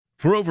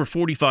For over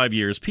 45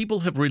 years,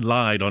 people have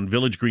relied on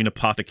Village Green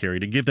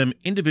Apothecary to give them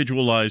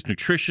individualized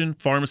nutrition,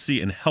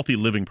 pharmacy, and healthy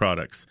living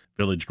products.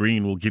 Village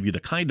Green will give you the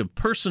kind of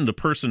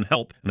person-to-person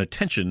help and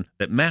attention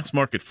that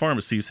mass-market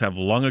pharmacies have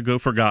long ago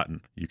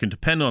forgotten. You can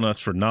depend on us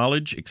for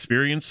knowledge,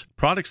 experience,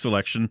 product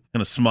selection,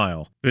 and a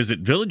smile. Visit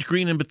Village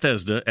Green in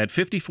Bethesda at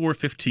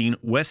 5415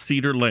 West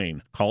Cedar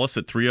Lane. Call us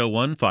at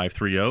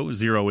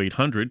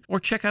 301-530-0800 or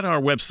check out our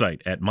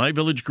website at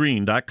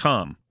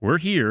myvillagegreen.com. We're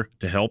here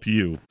to help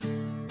you.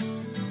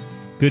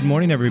 Good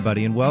morning,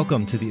 everybody, and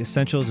welcome to the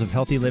Essentials of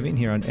Healthy Living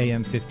here on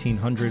AM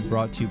 1500,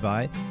 brought to you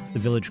by the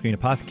Village Green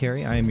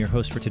Apothecary. I am your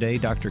host for today,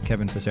 Dr.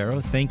 Kevin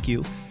Passero. Thank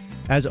you,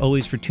 as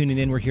always, for tuning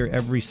in. We're here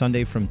every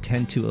Sunday from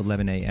 10 to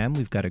 11 a.m.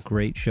 We've got a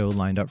great show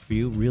lined up for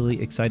you.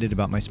 Really excited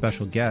about my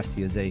special guest.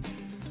 He is a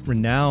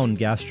renowned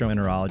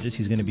gastroenterologist.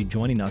 He's going to be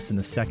joining us in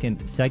the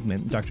second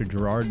segment, Dr.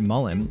 Gerard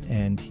Mullen,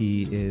 and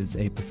he is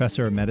a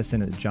professor of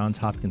medicine at Johns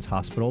Hopkins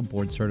Hospital,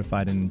 board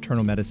certified in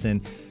internal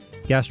medicine,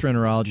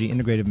 gastroenterology,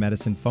 integrative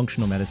medicine,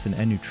 functional medicine,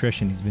 and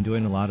nutrition. He's been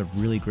doing a lot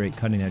of really great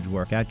cutting-edge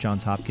work at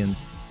Johns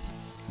Hopkins.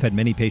 I've had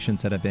many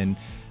patients that have been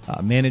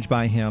managed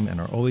by him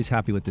and are always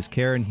happy with his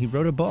care. And he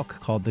wrote a book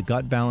called The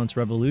Gut Balance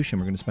Revolution.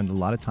 We're going to spend a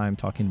lot of time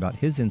talking about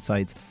his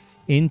insights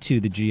into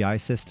the GI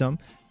system,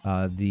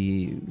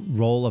 the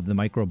role of the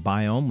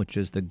microbiome, which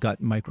is the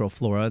gut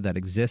microflora that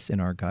exists in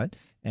our gut,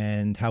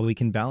 and how we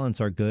can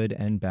balance our good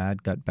and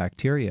bad gut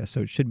bacteria.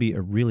 So it should be a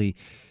really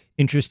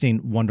interesting,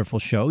 wonderful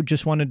show.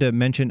 Just wanted to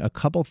mention a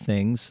couple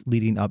things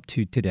leading up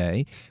to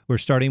today. We're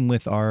starting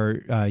with our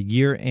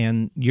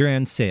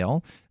year-end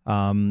sale,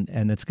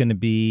 and that's going to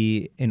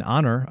be in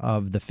honor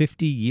of the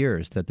 50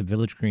 years that the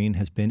Village Green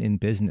has been in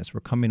business. We're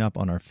coming up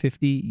on our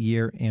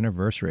 50-year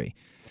anniversary.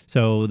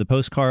 So the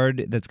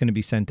postcard that's going to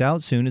be sent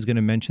out soon is going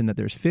to mention that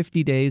there's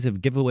 50 days of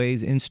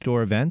giveaways,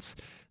 in-store events.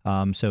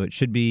 So it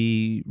should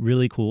be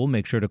really cool.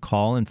 Make sure to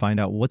call and find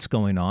out what's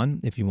going on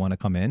if you want to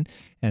come in.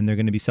 And they're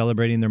going to be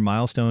celebrating their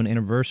milestone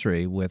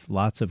anniversary with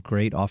lots of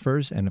great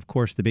offers. And of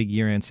course, the big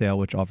year-end sale,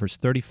 which offers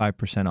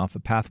 35% off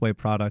of Pathway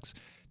products,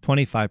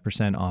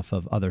 25% off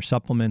of other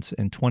supplements,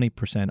 and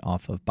 20%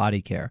 off of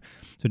body care.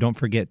 So don't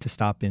forget to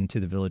stop into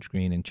the Village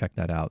Green and check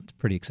that out. It's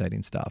pretty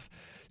exciting stuff.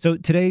 So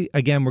today,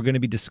 again, we're going to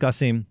be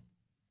discussing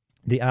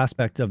the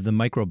aspect of the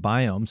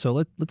microbiome. So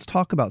let's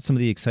talk about some of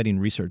the exciting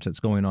research that's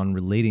going on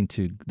relating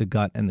to the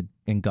gut and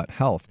gut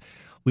health.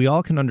 We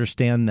all can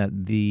understand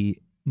that the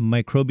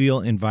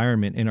microbial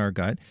environment in our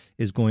gut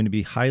is going to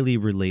be highly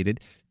related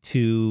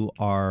to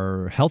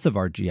our health of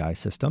our GI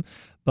system,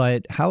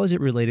 but how is it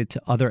related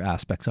to other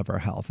aspects of our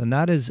health? And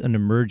that is an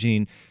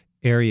emerging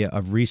area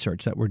of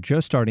research that we're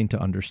just starting to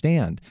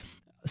understand.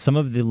 Some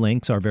of the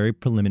links are very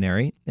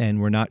preliminary,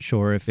 and we're not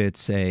sure if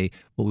it's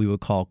what we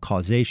would call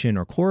causation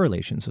or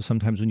correlation. So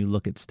sometimes when you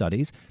look at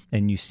studies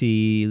and you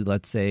see,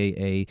 let's say,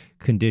 a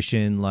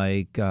condition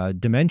like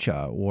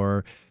dementia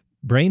or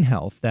brain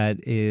health that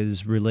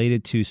is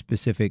related to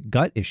specific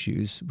gut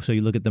issues. So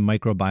you look at the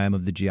microbiome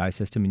of the GI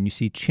system and you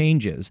see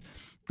changes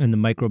in the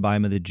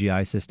microbiome of the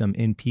GI system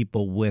in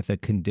people with a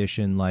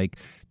condition like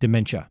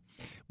dementia.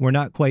 We're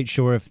not quite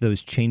sure if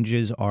those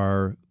changes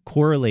are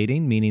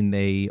correlating, meaning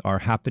they are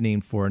happening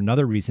for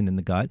another reason in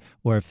the gut,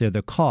 or if they're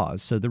the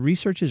cause. So the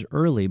research is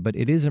early, but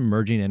it is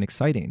emerging and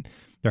exciting.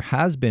 There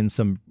has been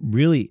some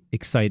really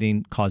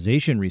exciting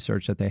causation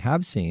research that they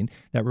have seen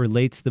that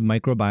relates the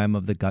microbiome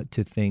of the gut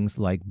to things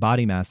like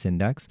body mass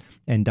index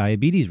and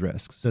diabetes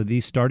risk. So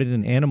these started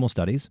in animal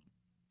studies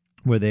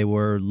where they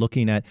were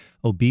looking at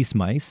obese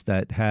mice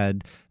that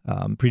had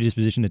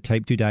predisposition to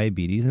type 2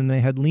 diabetes, and they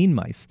had lean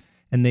mice.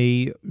 And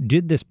they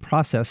did this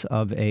process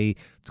of it's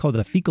called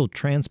a fecal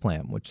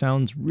transplant, which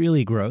sounds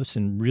really gross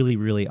and really,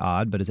 really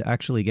odd, but is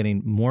actually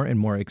getting more and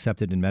more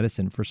accepted in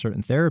medicine for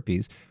certain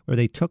therapies, where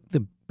they took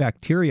the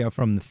bacteria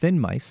from the thin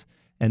mice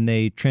and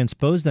they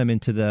transposed them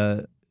into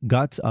the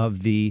guts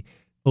of the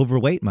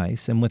overweight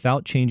mice. And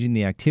without changing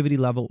the activity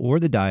level or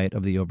the diet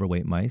of the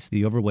overweight mice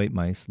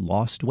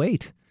lost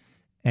weight.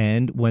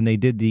 And when they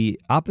did the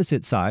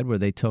opposite side, where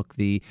they took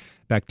the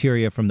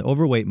bacteria from the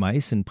overweight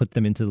mice and put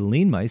them into the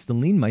lean mice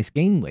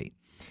gained weight.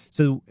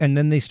 So, and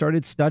then they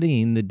started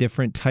studying the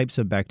different types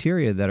of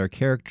bacteria that are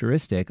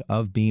characteristic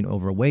of being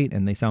overweight,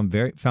 and they found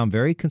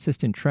very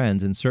consistent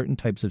trends in certain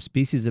types of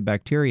species of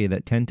bacteria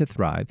that tend to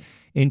thrive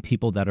in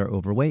people that are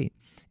overweight.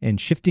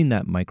 And shifting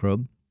those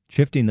microbial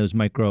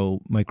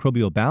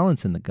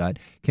balance in the gut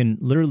can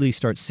literally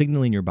start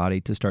signaling your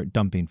body to start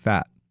dumping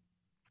fat.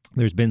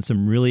 There's been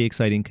some really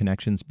exciting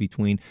connections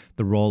between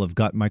the role of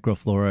gut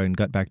microflora and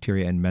gut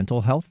bacteria and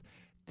mental health.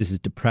 This is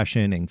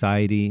depression,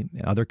 anxiety,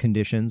 and other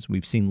conditions.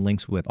 We've seen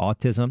links with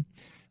autism.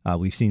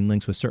 We've seen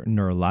links with certain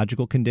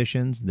neurological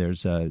conditions.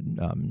 There's a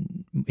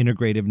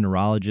integrative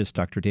neurologist,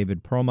 Dr.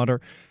 David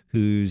Perlmutter,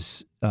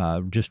 who's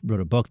just wrote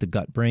a book, The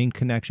Gut-Brain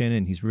Connection,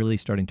 and he's really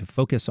starting to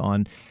focus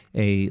on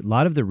a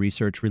lot of the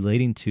research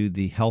relating to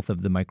the health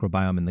of the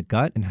microbiome in the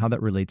gut and how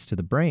that relates to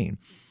the brain.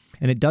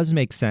 And it does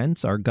make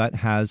sense. Our gut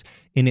has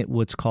in it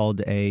what's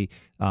called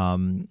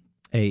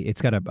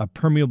it's got a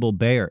permeable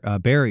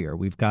barrier.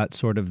 We've got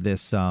sort of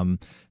this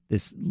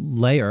this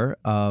layer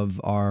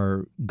of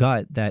our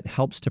gut that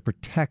helps to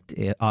protect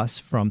us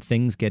from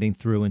things getting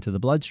through into the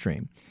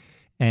bloodstream.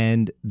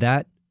 And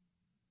that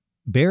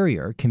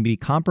barrier can be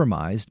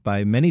compromised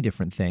by many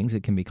different things.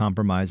 It can be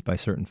compromised by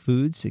certain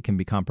foods. It can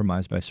be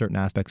compromised by certain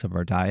aspects of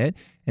our diet.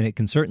 And it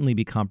can certainly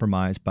be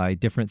compromised by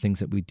different things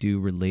that we do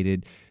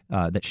related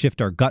that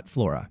shift our gut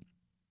flora.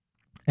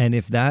 And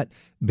if that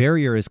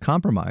barrier is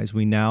compromised,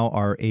 we now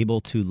are able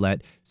to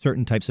let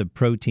certain types of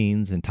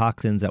proteins and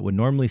toxins that would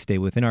normally stay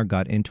within our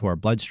gut into our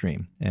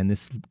bloodstream. And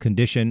this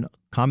condition,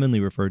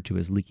 commonly referred to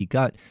as leaky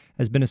gut,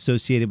 has been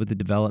associated with the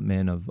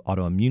development of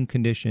autoimmune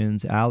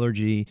conditions,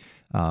 allergy,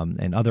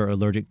 and other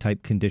allergic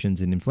type conditions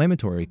and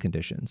inflammatory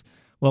conditions.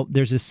 Well,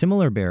 there's a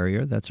similar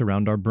barrier that's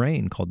around our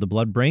brain called the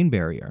blood-brain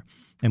barrier.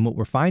 And what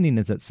we're finding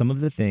is that some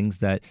of the things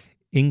that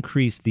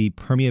increase the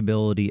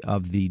permeability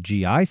of the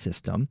GI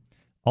system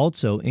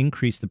also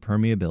increase the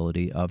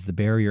permeability of the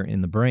barrier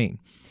in the brain,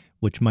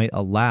 which might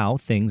allow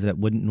things that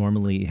wouldn't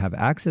normally have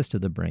access to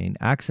the brain.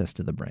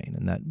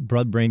 And that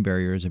blood-brain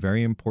barrier is a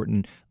very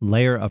important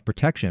layer of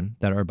protection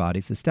that our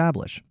bodies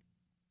establish.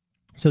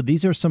 So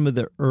these are some of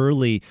the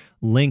early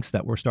links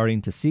that we're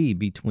starting to see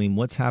between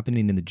what's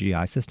happening in the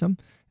GI system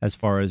as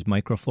far as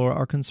microflora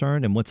are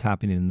concerned and what's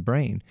happening in the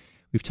brain.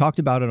 We've talked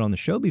about it on the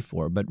show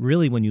before, but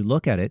really when you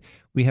look at it,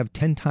 we have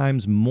 10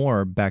 times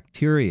more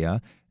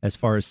bacteria as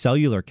far as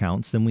cellular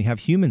counts than we have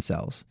human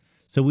cells.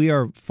 So we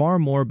are far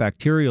more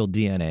bacterial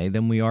DNA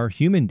than we are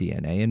human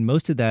DNA, and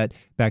most of that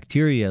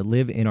bacteria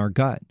live in our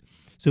gut.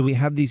 So we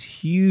have these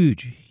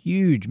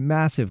huge,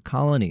 massive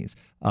colonies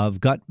of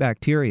gut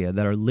bacteria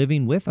that are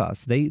living with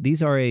us.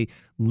 These are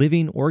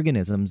living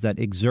organisms that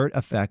exert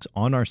effects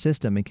on our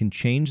system and can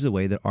change the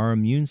way that our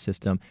immune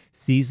system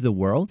sees the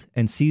world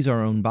and sees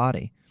our own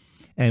body.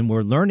 And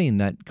we're learning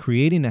that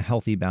creating a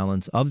healthy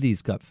balance of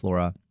these gut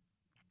flora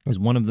is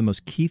one of the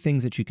most key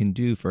things that you can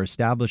do for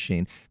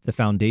establishing the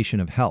foundation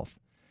of health.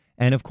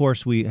 And of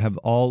course, we have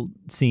all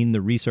seen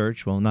the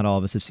research. Well, not all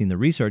of us have seen the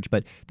research,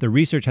 but the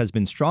research has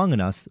been strong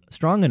enough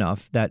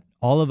that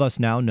all of us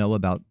now know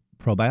about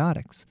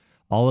probiotics.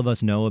 All of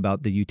us know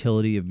about the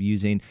utility of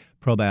using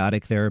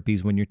probiotic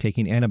therapies when you're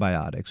taking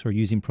antibiotics or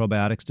using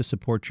probiotics to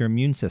support your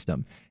immune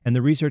system. And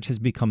the research has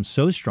become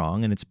so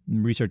strong, and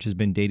research has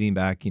been dating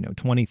back,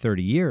 20,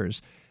 30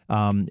 years.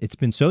 It's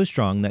been so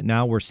strong that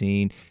now we're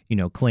seeing,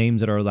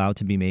 claims that are allowed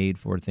to be made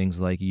for things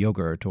like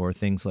yogurt or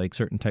things like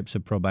certain types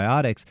of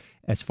probiotics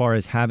as far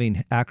as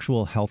having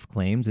actual health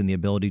claims and the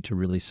ability to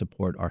really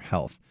support our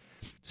health.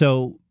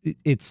 So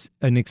it's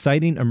an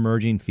exciting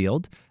emerging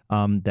field.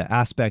 The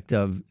aspect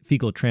of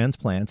fecal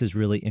transplants is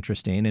really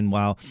interesting. And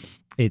while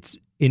it's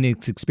in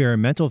its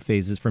experimental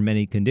phases for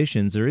many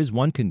conditions, there is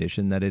one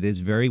condition that it is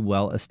very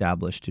well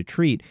established to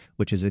treat,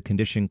 which is a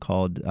condition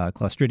called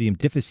Clostridium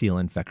difficile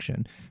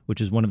infection, which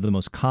is one of the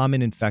most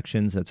common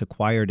infections that's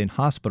acquired in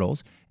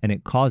hospitals, and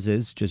it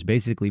causes just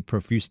basically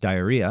profuse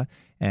diarrhea,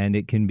 and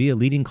it can be a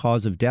leading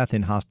cause of death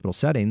in hospital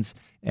settings.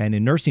 And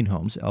in nursing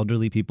homes,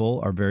 elderly people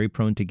are very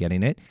prone to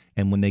getting it,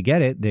 and when they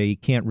get it, they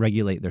can't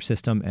regulate their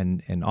system,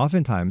 and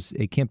oftentimes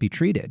it can't be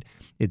treated.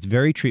 It's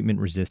very treatment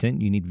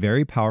resistant. You need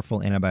very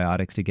powerful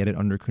antibiotics to get it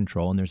under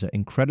control, and there's an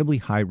incredibly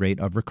high rate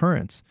of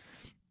recurrence.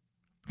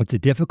 It's a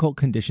difficult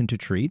condition to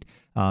treat.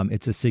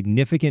 It's a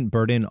significant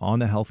burden on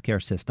the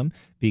healthcare system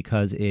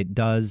because it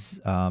does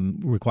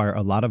require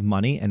a lot of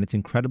money, and it's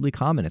incredibly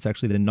common. It's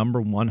actually the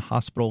number one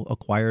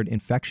hospital-acquired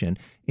infection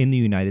in the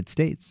United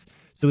States.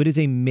 So it is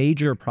a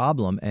major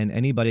problem, and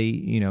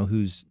anybody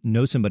who's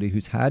knows somebody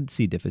who's had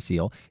C.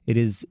 difficile, it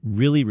is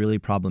really, really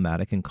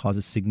problematic and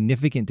causes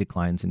significant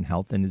declines in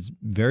health and is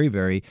very,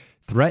 very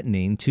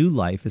threatening to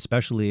life,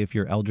 especially if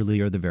you're elderly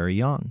or the very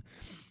young.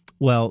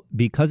 Well,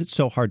 because it's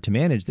so hard to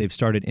manage, they've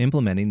started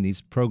implementing these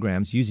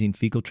programs using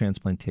fecal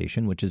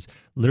transplantation, which is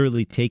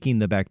literally taking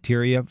the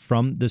bacteria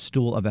from the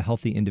stool of a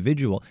healthy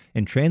individual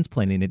and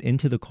transplanting it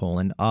into the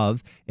colon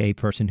of a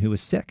person who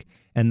is sick.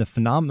 And the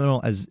phenomenal,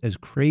 as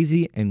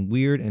crazy and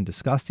weird and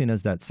disgusting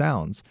as that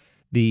sounds,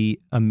 the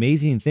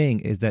amazing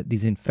thing is that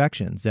these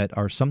infections that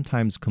are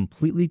sometimes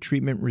completely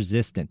treatment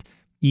resistant,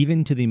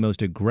 even to the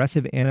most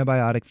aggressive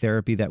antibiotic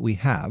therapy that we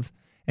have,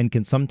 and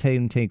can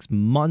sometimes take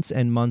months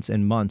and months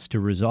and months to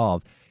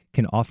resolve,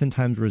 can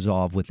oftentimes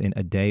resolve within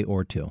a day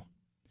or two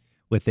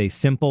with a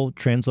simple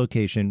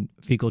translocation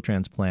fecal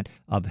transplant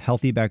of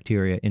healthy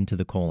bacteria into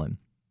the colon.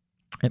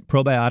 And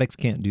probiotics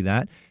can't do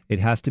that. It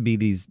has to be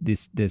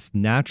this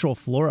natural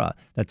flora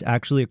that's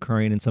actually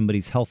occurring in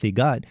somebody's healthy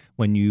gut.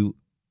 When you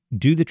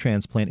do the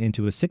transplant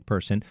into a sick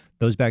person,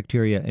 those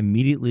bacteria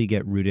immediately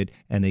get rooted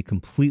and they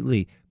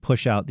completely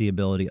push out the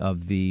ability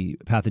of the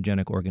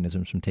pathogenic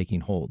organisms from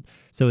taking hold.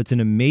 So it's an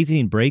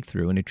amazing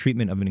breakthrough in a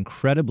treatment of an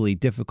incredibly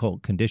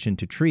difficult condition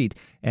to treat.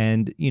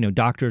 And,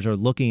 doctors are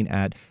looking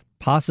at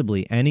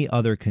possibly any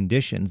other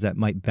conditions that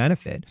might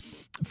benefit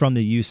from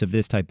the use of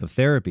this type of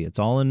therapy. It's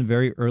all in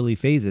very early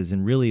phases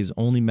and really is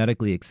only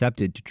medically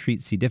accepted to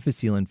treat C.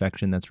 difficile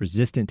infection that's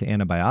resistant to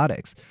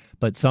antibiotics.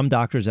 But some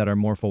doctors that are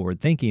more forward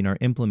thinking are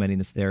implementing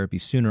this therapy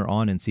sooner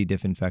on in C.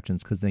 diff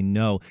infections because they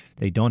know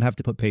they don't have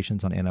to put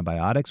patients on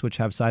antibiotics, which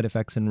have side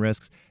effects and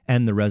risks,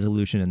 and the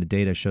resolution and the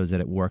data shows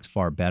that it works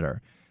far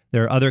better.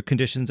 There are other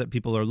conditions that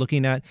people are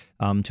looking at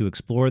to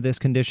explore this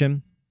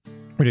condition,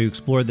 or to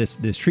explore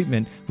this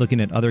treatment, looking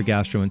at other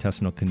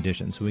gastrointestinal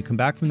conditions. So when we come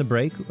back from the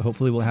break,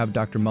 hopefully we'll have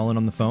Dr. Mullen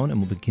on the phone and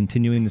we'll be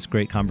continuing this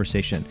great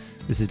conversation.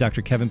 This is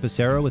Dr. Kevin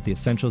Passero with the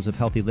Essentials of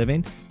Healthy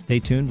Living. Stay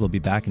tuned. We'll be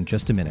back in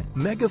just a minute.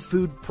 Mega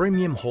Food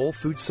Premium Whole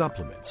Food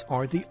Supplements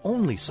are the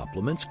only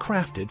supplements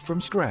crafted from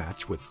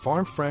scratch with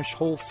farm-fresh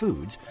whole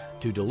foods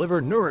to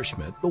deliver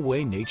nourishment the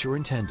way nature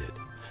intended.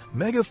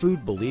 Mega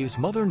Food believes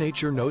Mother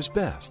Nature knows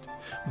best.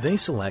 They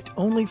select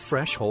only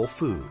fresh whole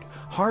food,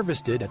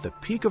 harvested at the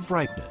peak of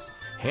ripeness,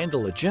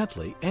 handle it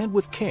gently and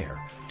with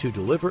care to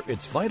deliver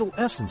its vital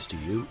essence to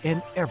you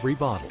in every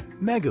bottle.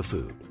 Mega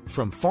Food,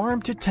 from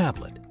farm to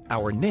tablet.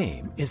 Our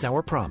name is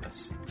our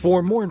promise.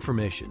 For more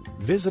information,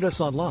 visit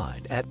us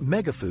online at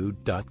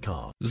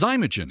megafood.com.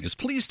 Zymogen is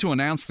pleased to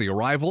announce the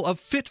arrival of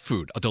Fit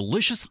Food, a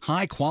delicious,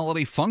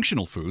 high-quality,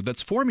 functional food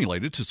that's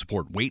formulated to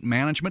support weight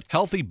management,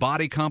 healthy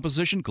body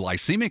composition,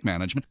 glycemic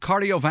management,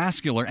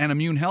 cardiovascular and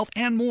immune health,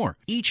 and more.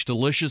 Each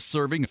delicious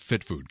serving of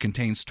Fit Food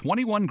contains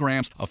 21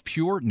 grams of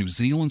pure New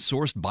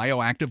Zealand-sourced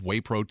bioactive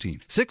whey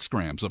protein, 6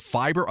 grams of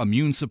fiber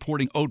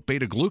immune-supporting oat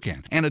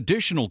beta-glucan, and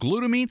additional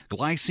glutamine,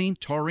 glycine,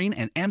 taurine,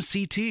 and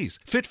MCT.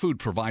 Fit Food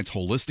provides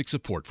holistic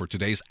support for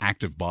today's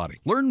active body.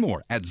 Learn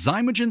more at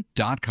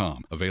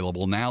Zymogen.com.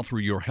 Available now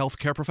through your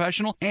healthcare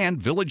professional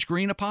and Village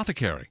Green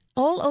Apothecary.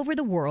 All over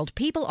the world,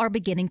 people are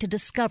beginning to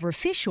discover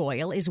fish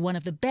oil is one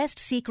of the best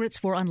secrets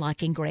for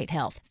unlocking great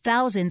health.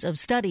 Thousands of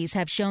studies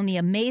have shown the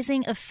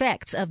amazing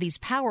effects of these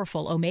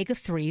powerful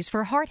omega-3s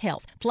for heart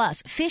health.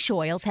 Plus, fish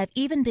oils have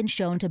even been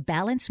shown to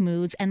balance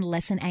moods and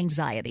lessen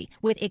anxiety.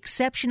 With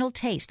exceptional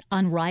taste,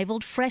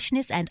 unrivaled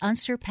freshness, and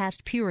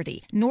unsurpassed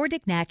purity,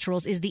 Nordic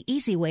Naturals is the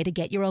easy way to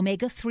get your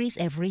omega-3s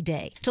every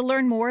day. To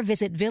learn more,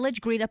 visit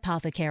Village Green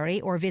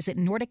Apothecary or visit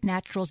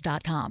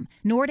NordicNaturals.com.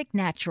 Nordic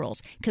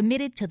Naturals,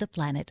 committed to the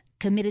planet.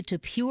 Committed to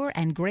pure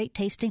and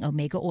great-tasting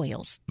omega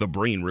oils. The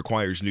brain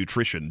requires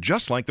nutrition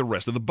just like the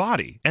rest of the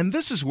body. And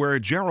this is where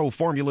Jarrow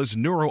Formula's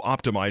Neuro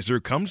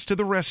Optimizer comes to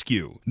the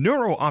rescue.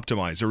 Neuro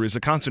Optimizer is a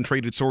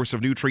concentrated source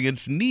of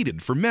nutrients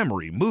needed for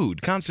memory,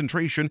 mood,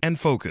 concentration, and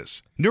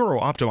focus. Neuro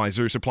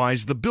Optimizer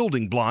supplies the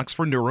building blocks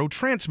for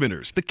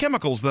neurotransmitters, the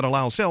chemicals that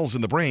allow cells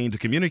in the brain to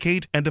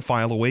communicate and to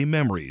file away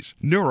memories.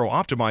 Neuro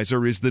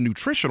Optimizer is the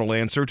nutritional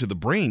answer to the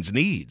brain's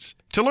needs.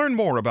 To learn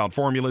more about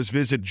formulas,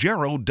 visit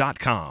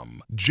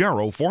Jarrow.com.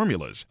 Jarrow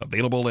Formulas,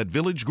 available at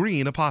Village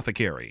Green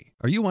Apothecary.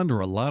 Are you under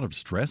a lot of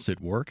stress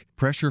at work?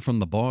 Pressure from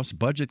the boss,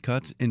 budget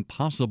cuts,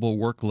 impossible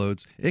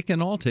workloads? It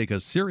can all take a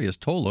serious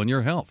toll on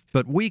your health.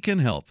 But we can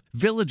help.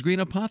 Village Green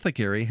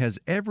Apothecary has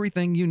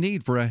everything you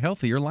need for a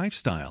healthier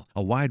lifestyle.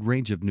 A wide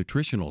range of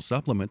nutritional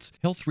supplements,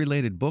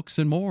 health-related books,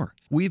 and more.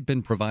 We've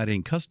been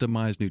providing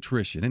customized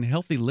nutrition and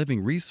healthy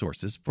living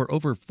resources for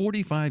over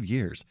 45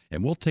 years,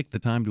 and we'll take the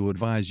time to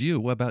advise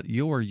you about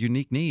your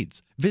unique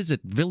needs.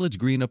 Visit Village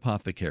Green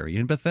Apothecary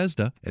in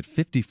Bethesda at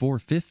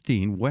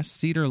 5415 West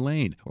Cedar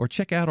Lane, or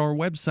check out our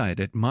website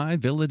at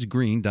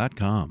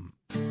myvillagegreen.com.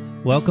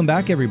 Welcome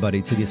back,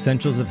 everybody, to the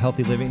Essentials of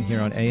Healthy Living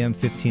here on AM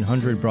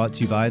 1500, brought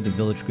to you by the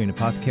Village Green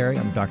Apothecary.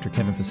 I'm Dr.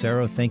 Kevin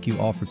Passero. Thank you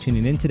all for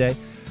tuning in today.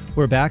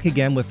 We're back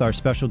again with our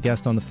special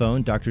guest on the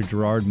phone, Dr.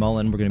 Gerard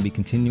Mullen. We're going to be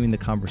continuing the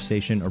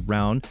conversation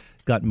around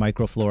gut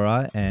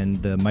microflora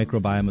and the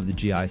microbiome of the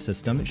GI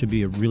system. It should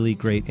be a really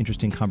great,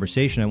 interesting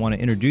conversation. I want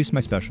to introduce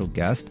my special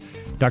guest.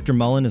 Dr.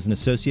 Mullen is an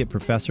associate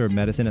professor of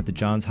medicine at the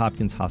Johns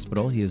Hopkins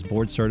Hospital. He is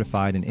board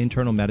certified in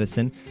internal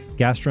medicine,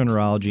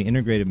 gastroenterology,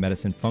 integrative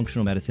medicine,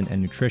 functional medicine,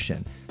 and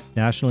nutrition.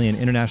 Nationally and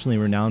internationally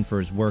renowned for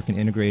his work in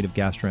integrative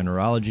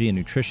gastroenterology and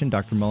nutrition,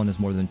 Dr. Mullen has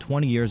more than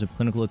 20 years of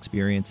clinical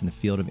experience in the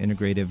field of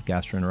integrative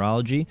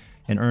gastroenterology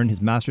and earned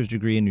his master's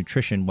degree in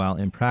nutrition while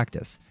in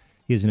practice.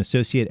 He is an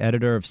associate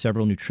editor of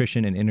several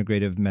nutrition and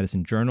integrative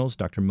medicine journals.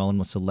 Dr. Mullen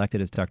was selected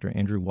as by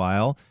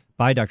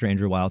Dr.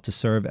 Andrew Weil to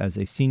serve as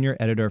a senior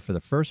editor for the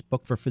first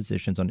book for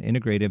physicians on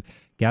integrative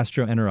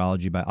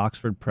gastroenterology by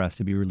Oxford Press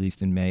to be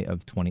released in May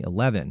of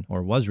 2011,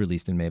 or was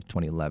released in May of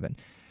 2011.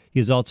 He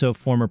is also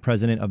former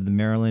president of the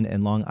Maryland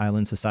and Long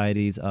Island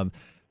Societies of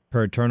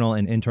Paternal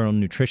and Internal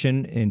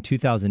Nutrition. In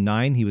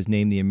 2009, he was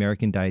named the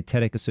American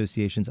Dietetic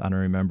Association's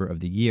Honorary Member of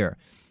the Year.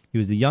 He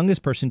was the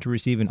youngest person to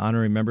receive an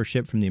honorary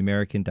membership from the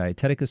American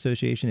Dietetic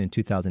Association in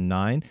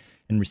 2009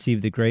 and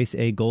received the Grace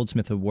A.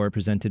 Goldsmith Award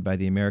presented by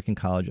the American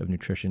College of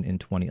Nutrition in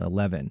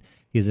 2011.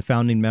 He is a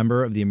founding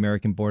member of the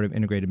American Board of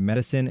Integrative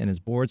Medicine and is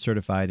board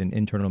certified in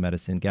internal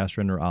medicine,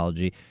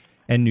 gastroenterology,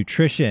 and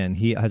nutrition.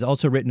 He has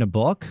also written a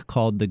book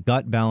called The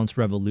Gut Balance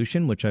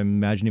Revolution, which I'm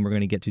imagining we're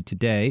going to get to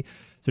today.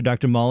 So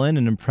Dr. Mullen,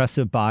 an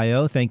impressive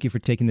bio. Thank you for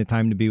taking the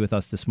time to be with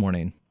us this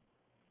morning.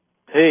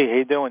 Hey, how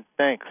you doing?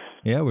 Thanks.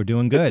 Yeah, we're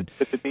doing good.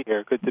 Good to be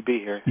here. Good to be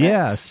here.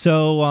 Yeah,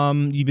 so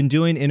you've been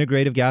doing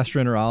integrative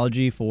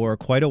gastroenterology for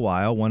quite a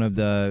while, one of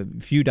the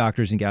few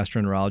doctors in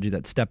gastroenterology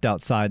that stepped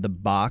outside the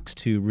box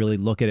to really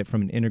look at it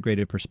from an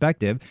integrative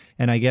perspective.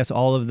 And I guess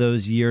all of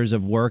those years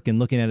of work and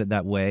looking at it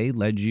that way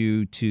led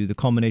you to the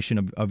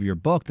culmination of your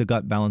book, The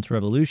Gut Balance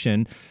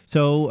Revolution.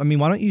 So, I mean,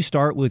 why don't you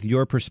start with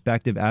your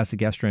perspective as a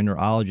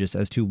gastroenterologist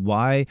as to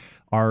why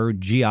our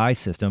GI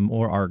system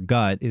or our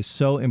gut is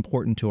so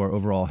important to our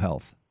overall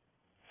health?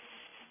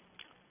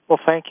 Well,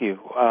 thank you.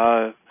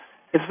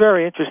 It's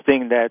very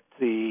interesting that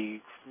the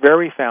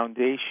very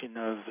foundation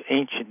of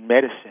ancient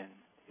medicine,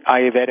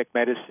 Ayurvedic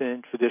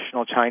medicine,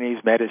 traditional Chinese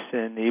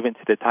medicine, even to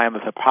the time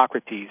of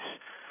Hippocrates,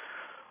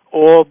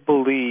 all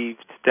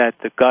believed that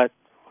the gut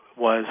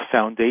was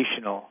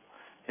foundational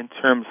in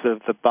terms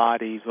of the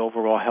body's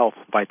overall health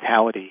and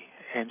vitality.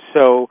 And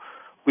so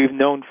we've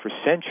known for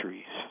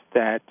centuries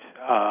that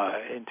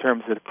in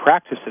terms of the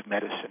practice of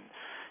medicine,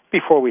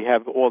 before we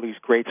have all these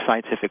great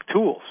scientific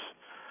tools,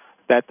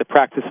 that the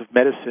practice of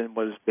medicine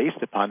was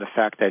based upon the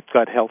fact that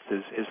gut health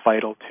is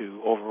vital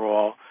to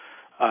overall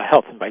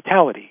health and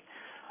vitality.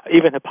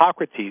 Even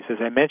Hippocrates, as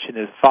I mentioned,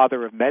 is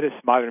father of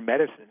medicine, modern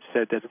medicine,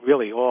 said that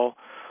really all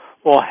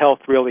health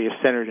really is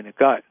centered in the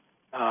gut.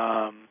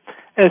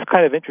 And it's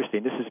kind of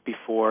interesting. This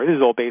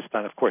is all based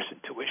on, of course,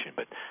 intuition,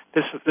 but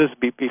this is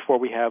before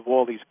we have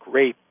all these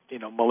great,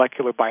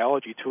 molecular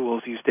biology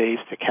tools these days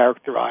to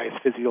characterize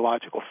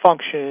physiological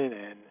function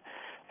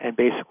and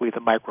basically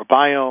the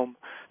microbiome,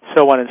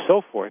 so on and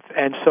so forth.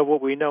 And so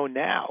what we know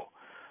now,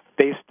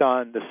 based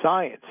on the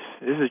science,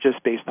 this is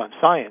just based on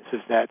science,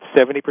 is that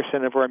 70%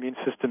 of our immune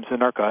system's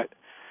in our gut,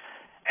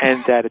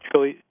 and that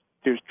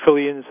there's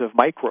trillions of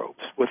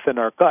microbes within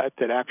our gut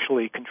that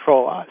actually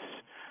control us.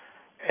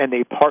 And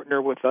they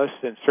partner with us,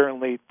 and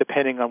certainly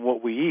depending on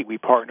what we eat, we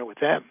partner with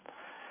them.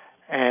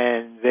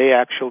 And they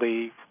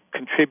actually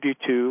contribute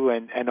to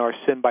and are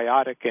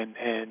symbiotic and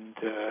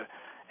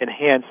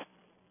enhance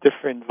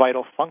different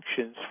vital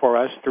functions for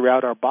us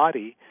throughout our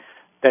body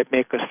that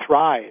make us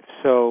thrive.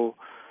 So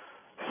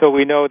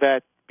we know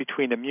that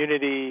between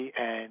immunity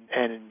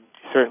and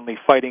certainly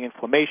fighting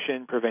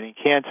inflammation, preventing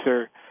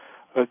cancer,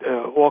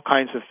 all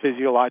kinds of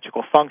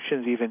physiological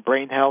functions, even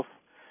brain health,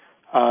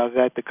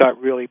 that the gut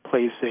really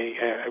plays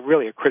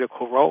a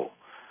critical role.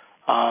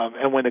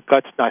 And when the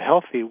gut's not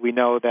healthy, we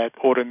know that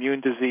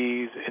autoimmune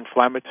disease,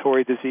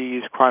 inflammatory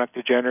disease, chronic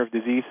degenerative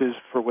diseases,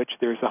 for which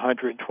there's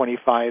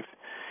 125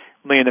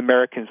 million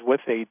Americans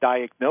with a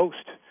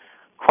diagnosed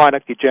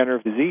chronic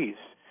degenerative disease,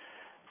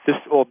 this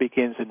all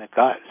begins in the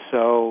gut.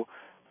 So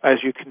as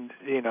you can,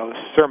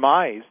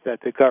 surmise that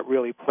the gut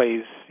really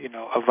plays,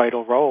 a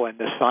vital role, and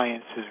the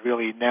science is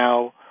really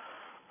now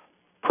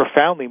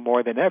profoundly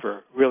more than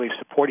ever really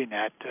supporting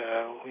that,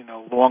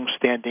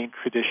 long-standing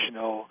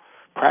traditional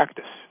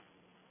practice.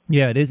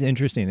 Yeah, it is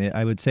interesting.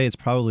 I would say it's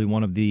probably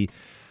one of the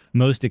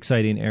most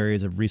exciting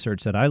areas of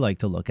research that I like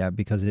to look at,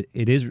 because it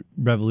is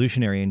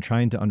revolutionary in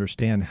trying to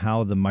understand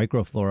how the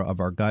microflora of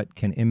our gut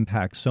can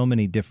impact so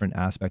many different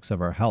aspects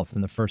of our health.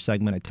 In the first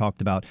segment, I talked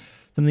about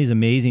some of these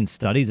amazing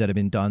studies that have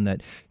been done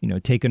that,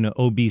 take an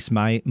obese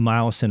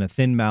mouse and a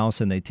thin mouse,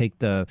 and they take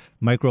the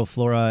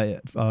microflora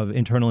of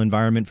internal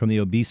environment from the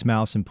obese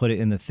mouse and put it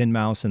in the thin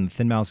mouse, and the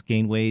thin mouse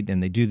gain weight,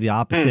 and they do the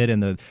opposite,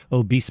 and the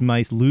obese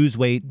mice lose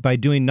weight by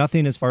doing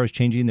nothing as far as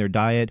changing their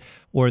diet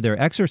or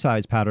their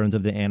exercise patterns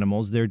of the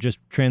animals. They're just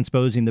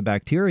transposing the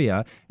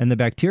bacteria, and the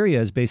bacteria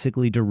is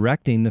basically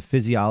directing the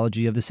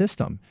physiology of the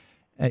system.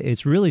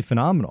 It's really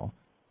phenomenal.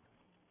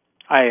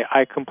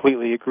 I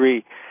completely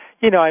agree.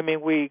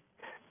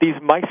 These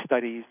mice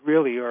studies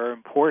really are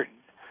important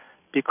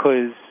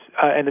because,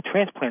 and the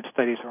transplant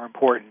studies are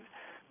important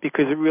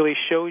because it really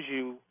shows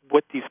you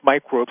what these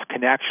microbes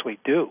can actually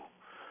do.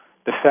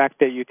 The fact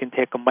that you can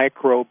take a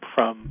microbe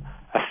from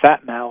a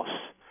fat mouse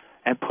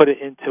and put it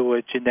into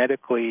a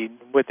genetically,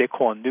 what they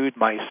call nude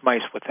mice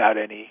without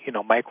any,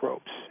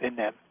 microbes in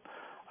them,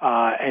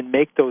 and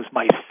make those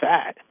mice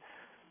fat,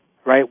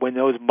 right, when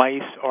those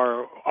mice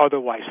are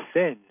otherwise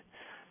thin,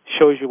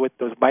 shows you what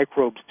those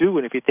microbes do.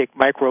 And if you take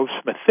microbes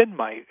from a thin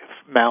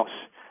mouse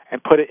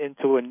and put it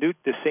into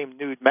the same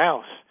nude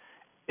mouse,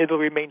 it'll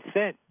remain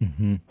thin.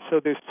 Mm-hmm.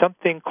 So there's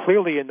something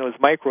clearly in those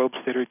microbes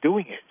that are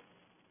doing it.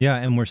 Yeah,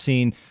 and we're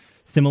seeing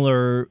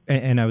similar,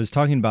 and I was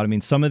talking about,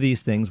 some of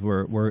these things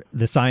where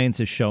the science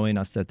is showing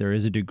us that there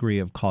is a degree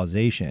of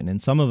causation,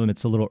 and some of them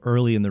it's a little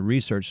early in the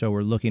research, so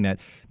we're looking at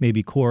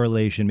maybe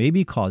correlation,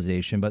 maybe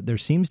causation, but there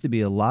seems to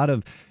be a lot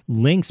of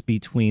links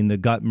between the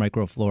gut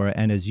microflora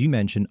and, as you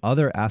mentioned,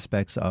 other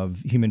aspects of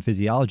human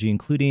physiology,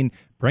 including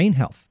brain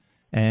health.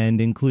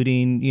 And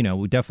including,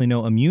 we definitely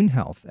know immune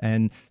health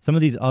and some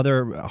of these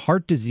other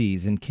heart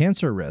disease and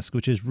cancer risk,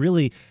 which is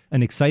really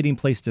an exciting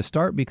place to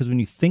start, because when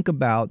you think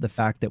about the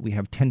fact that we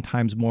have 10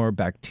 times more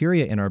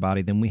bacteria in our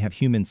body than we have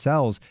human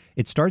cells,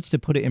 it starts to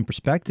put it in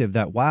perspective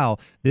that, wow,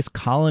 this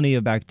colony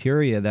of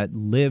bacteria that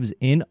lives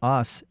in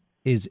us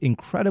is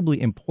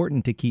incredibly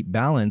important to keep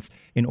balance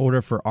in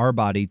order for our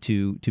body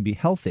to be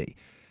healthy.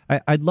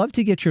 I'd love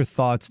to get your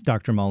thoughts,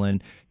 Dr.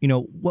 Mullen.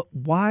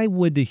 Why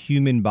would the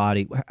human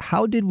body,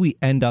 how did we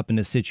end up in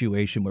a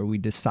situation where we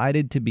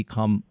decided to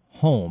become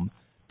home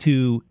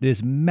to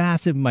this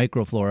massive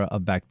microflora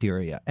of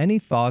bacteria? Any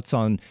thoughts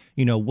on,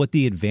 what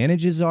the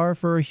advantages are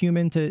for a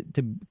human to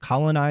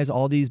colonize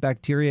all these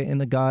bacteria in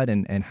the gut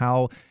and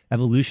how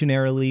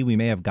evolutionarily we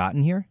may have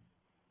gotten here?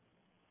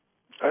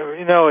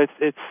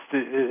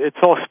 It's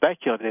all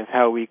speculative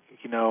how we,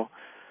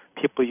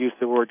 people use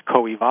the word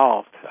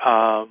co-evolved,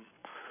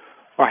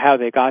 or how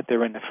they got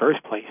there in the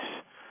first place.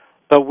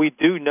 But we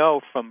do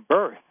know from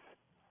birth,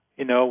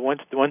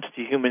 once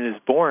the human is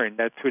born,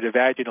 that through the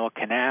vaginal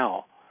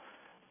canal,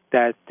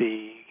 that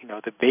the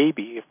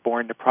baby, if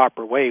born the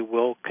proper way,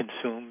 will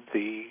consume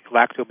the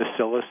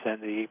lactobacillus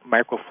and the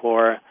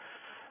microflora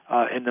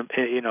in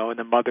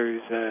the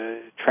mother's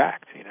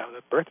tract, the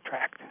birth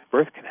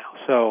canal.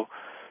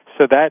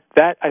 So that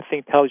I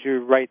think tells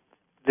you right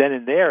then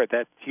and there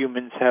that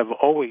humans have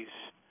always,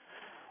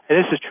 and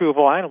this is true of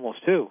all animals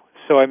too.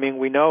 So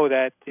we know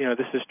that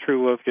this is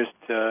true of just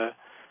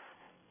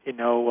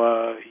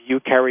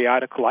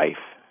eukaryotic life,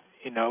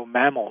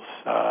 mammals.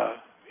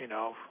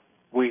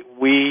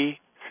 We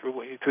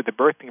through the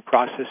birthing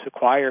process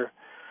acquire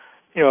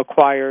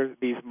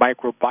these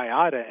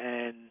microbiota,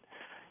 and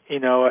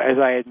as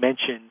I had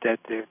mentioned, that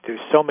there's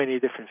so many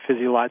different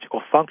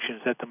physiological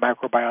functions that the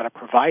microbiota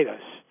provide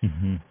us.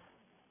 Mm-hmm.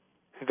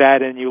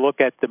 That, and you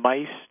look at the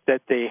mice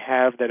that they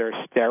have that are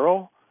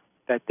sterile,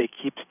 that they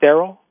keep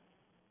sterile,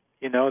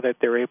 that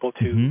they're able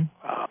to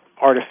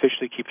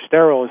artificially keep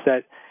sterile, is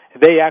that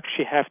they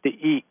actually have to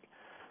eat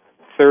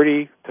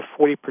 30 to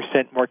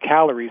 40% more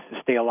calories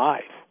to stay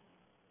alive.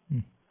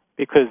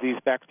 Because these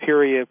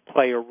bacteria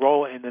play a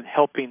role in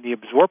helping the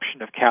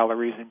absorption of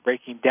calories and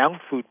breaking down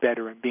food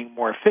better and being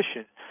more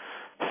efficient.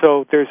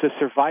 So there's a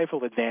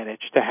survival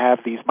advantage to have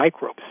these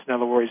microbes. In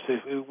other words,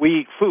 if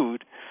we eat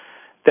food,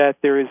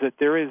 that there is a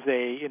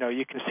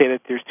you can say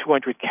that there's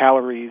 200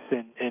 calories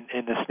in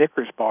the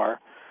Snickers bar,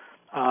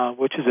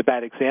 which is a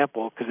bad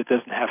example because it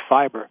doesn't have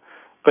fiber.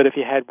 But if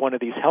you had one of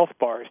these health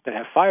bars that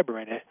have fiber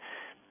in it,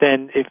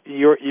 then if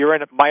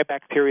my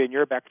bacteria and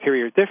your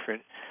bacteria are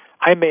different,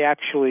 I may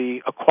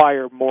actually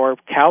acquire more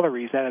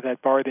calories out of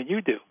that bar than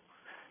you do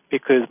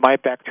because my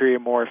bacteria are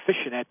more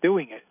efficient at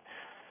doing it.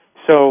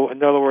 So,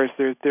 in other words,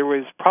 there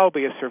was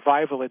probably a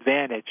survival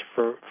advantage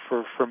for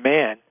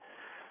man,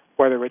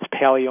 whether it's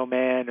paleo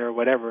man or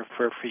whatever,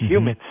 for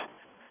humans,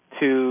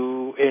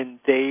 to in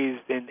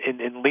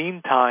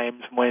lean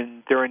times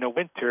when during the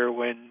winter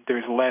when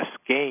there's less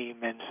game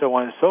and so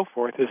on and so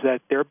forth, is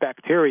that their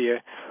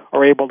bacteria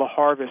are able to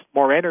harvest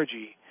more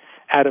energy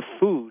out of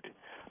food.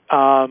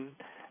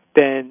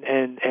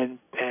 And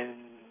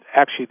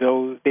actually,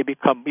 though, they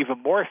become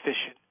even more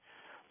efficient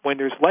when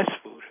there's less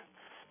food.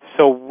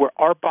 So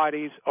our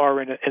bodies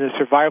are in a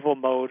survival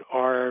mode,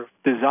 are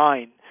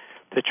designed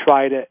to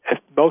try to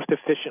most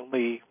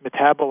efficiently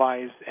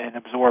metabolize and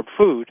absorb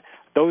food.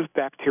 Those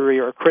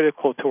bacteria are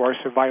critical to our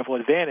survival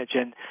advantage.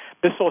 And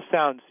this all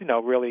sounds,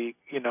 really,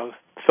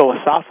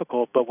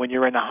 philosophical, but when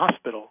you're in a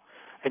hospital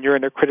and you're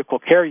in a critical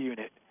care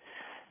unit,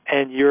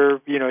 and you're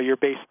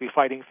basically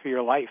fighting for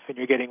your life, and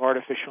you're getting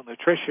artificial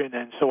nutrition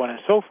and so on and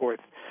so forth,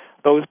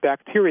 those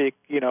bacteria,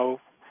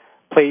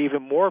 play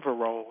even more of a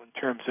role in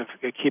terms of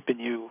keeping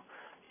you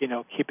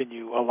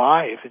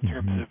alive, in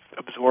terms of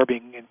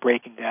absorbing and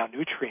breaking down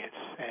nutrients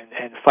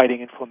and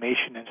fighting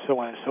inflammation and so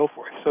on and so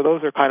forth. So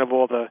those are kind of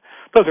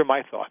those are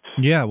my thoughts.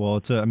 Yeah,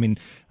 well,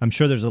 I'm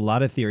sure there's a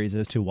lot of theories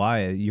as to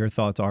why your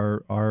thoughts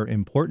are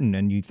important.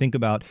 And you think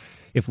about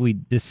if we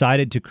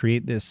decided to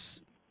create this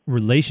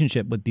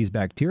relationship with these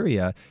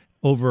bacteria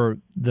over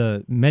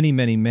the many,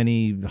 many,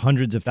 many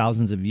hundreds of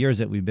thousands of years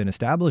that we've been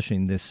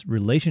establishing this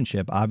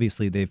relationship,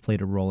 obviously they've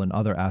played a role in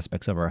other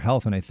aspects of our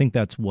health. And I think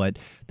that's what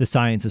the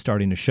science is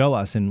starting to show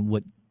us, and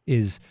what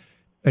is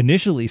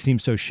initially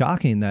seems so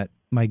shocking that,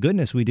 my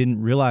goodness, we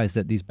didn't realize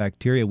that these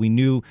bacteria, we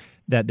knew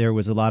that there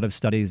was a lot of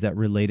studies that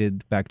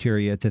related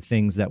bacteria to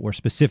things that were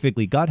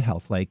specifically gut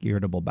health, like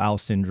irritable bowel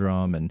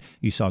syndrome, and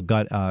you saw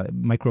gut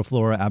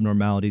microflora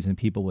abnormalities in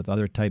people with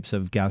other types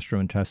of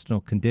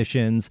gastrointestinal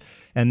conditions.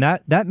 And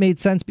that made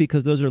sense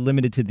because those are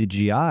limited to the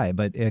GI.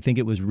 But I think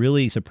it was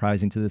really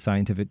surprising to the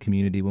scientific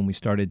community when we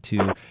started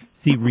to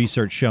see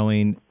research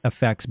showing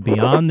effects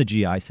beyond the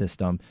GI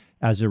system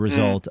as a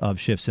result of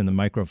shifts in the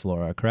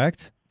microflora,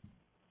 correct?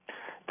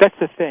 That's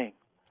the thing,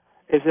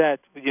 is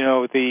that,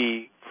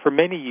 for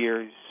many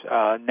years,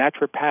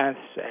 naturopaths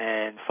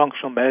and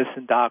functional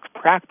medicine docs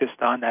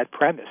practiced on that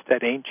premise,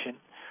 that ancient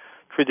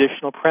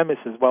traditional premise,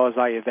 as well as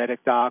Ayurvedic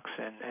docs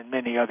and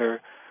many other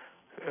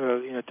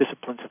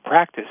disciplines of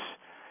practice.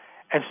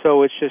 And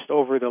so it's just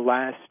over the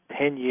last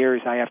 10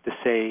 years, I have to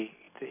say,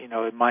 in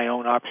my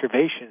own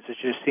observations,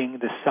 it's just seeing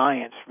the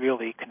science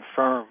really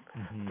confirm,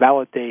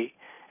 validate,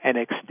 and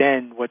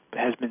extend what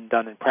has been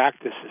done in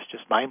practice is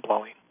just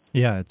mind-blowing.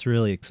 Yeah, it's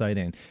really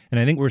exciting. And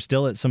I think we're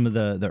still at some of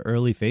the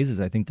early phases.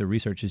 I think the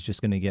research is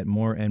just going to get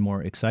more and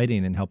more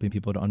exciting in helping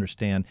people to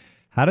understand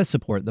how to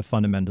support the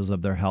fundamentals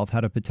of their health,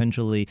 how to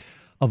potentially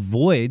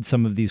avoid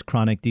some of these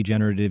chronic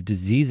degenerative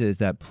diseases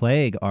that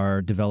plague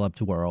our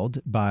developed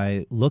world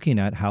by looking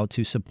at how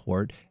to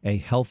support a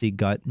healthy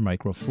gut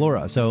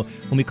microflora. So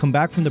when we come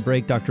back from the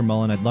break, Dr.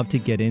 Mullen, I'd love to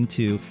get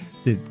into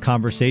the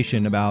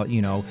conversation about,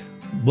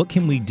 what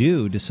can we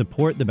do to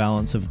support the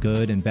balance of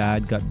good and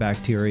bad gut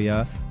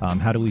bacteria?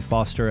 How do we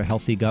foster a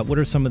healthy gut? What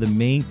are some of the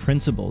main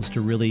principles to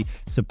really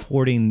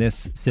supporting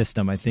this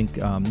system? I think,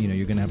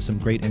 you're going to have some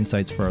great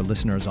insights for our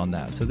listeners on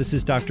that. So this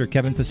is Dr.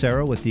 Kevin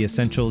Passero with the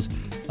Essentials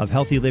of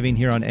Healthy Living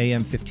here on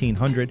AM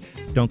 1500.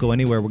 Don't go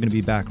anywhere. We're going to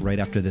be back right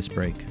after this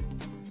break.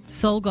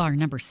 Solgar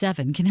number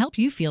 7 can help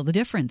you feel the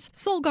difference.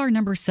 Solgar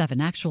number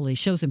 7 actually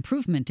shows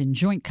improvement in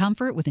joint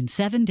comfort within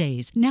 7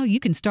 days. Now you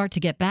can start to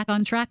get back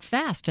on track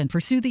fast and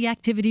pursue the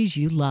activities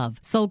you love.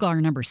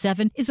 Solgar number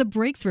 7 is a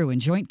breakthrough in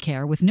joint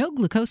care with no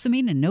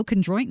glucosamine and no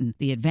chondroitin.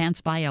 The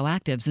advanced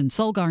bioactives in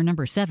Solgar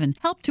number 7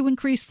 help to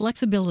increase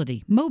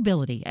flexibility,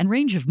 mobility, and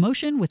range of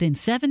motion within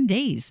 7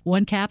 days.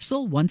 1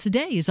 capsule once a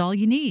day is all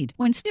you need.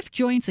 When stiff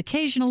joints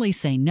occasionally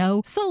say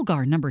no,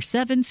 Solgar number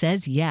 7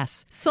 says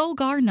yes.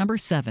 Solgar number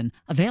 7,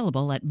 available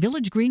at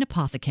Village Green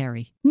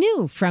Apothecary.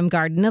 New from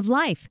Garden of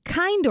Life,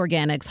 Kind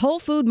Organics Whole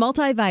Food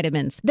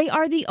Multivitamins. They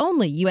are the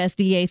only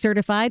USDA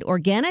certified,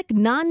 organic,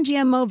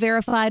 non-GMO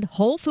verified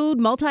whole food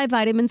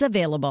multivitamins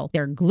available.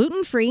 They're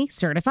gluten-free,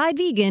 certified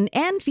vegan,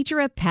 and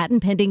feature a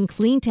patent-pending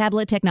clean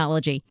tablet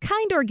technology.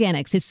 Kind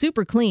Organics is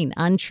super clean,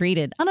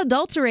 untreated,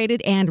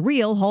 unadulterated, and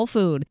real whole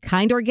food.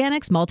 Kind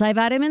Organics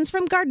multivitamins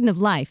from Garden of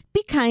Life.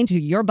 Be kind to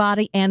your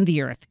body and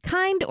the earth.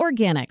 Kind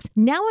Organics,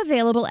 now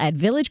available at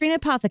Village Green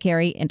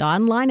Apothecary and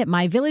online at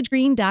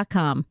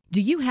myvillagegreen.com. Do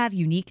you have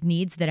unique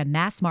needs that a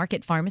mass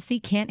market pharmacy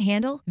can't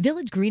handle?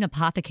 Village Green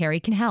Apothecary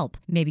can help.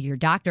 Maybe your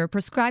doctor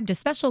prescribed a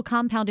special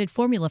compounded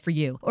formula for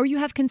you, or you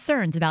have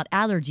concerns about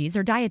allergies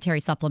or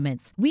dietary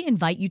supplements. We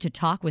invite you to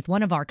talk with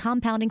one of our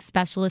compounding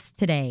specialists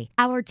today.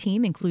 Our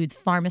team includes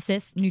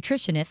pharmacists,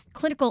 nutritionists,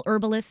 clinical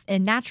herbalists,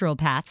 and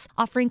naturopaths,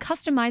 offering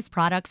customized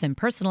products and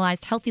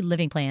personalized healthy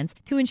living plans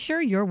to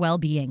ensure your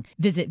well-being.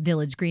 Visit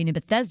Village Green in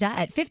Bethesda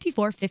at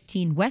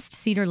 5415 West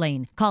Cedar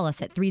Lane. Call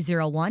us at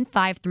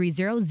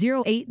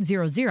 301-530-0800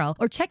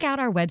 or check out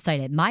our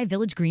website at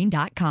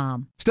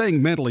myvillagegreen.com.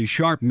 Staying mentally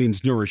sharp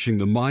means nourishing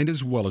the mind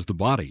as well as the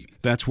body.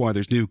 That's why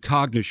there's new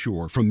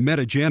Cognisure from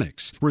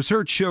Metagenics.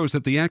 Research shows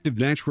that the active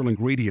natural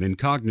ingredient in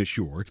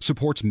Cognisure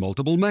supports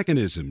multiple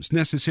mechanisms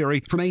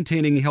necessary for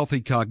maintaining healthy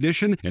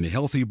cognition and a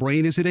healthy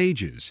brain as it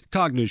ages.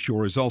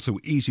 Cognisure is also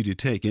easy to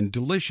take in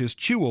delicious,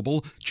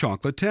 chewable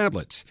chocolate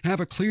tablets.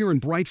 Have a clear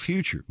and bright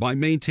future by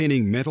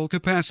maintaining mental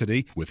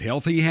capacity with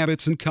healthy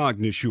habits and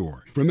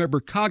Cognisure. Remember,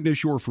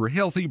 Cognisure for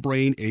healthy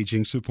brain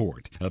aging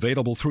support.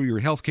 Available through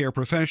your healthcare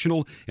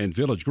professional and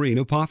Village Green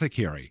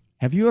Apothecary.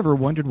 Have you ever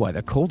wondered why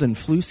the cold and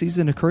flu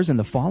season occurs in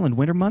the fall and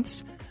winter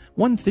months?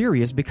 One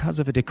theory is because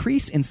of a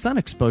decrease in sun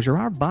exposure,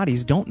 our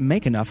bodies don't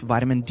make enough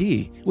vitamin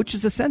D, which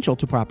is essential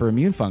to proper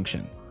immune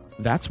function.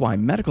 That's why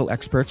medical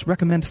experts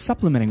recommend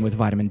supplementing with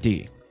vitamin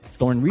D.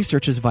 Thorne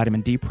Research's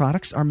vitamin D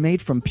products are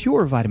made from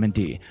pure vitamin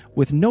D,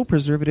 with no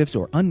preservatives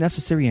or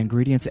unnecessary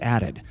ingredients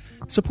added.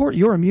 Support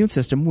your immune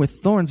system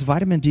with Thorne's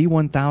vitamin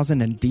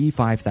D1000 and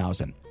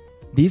D5000.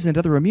 These and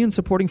other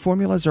immune-supporting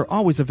formulas are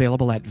always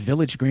available at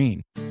Village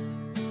Green.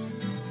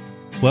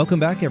 Welcome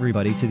back,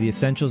 everybody, to the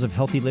Essentials of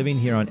Healthy Living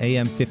here on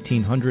AM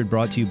 1500,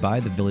 brought to you by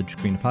the Village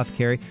Green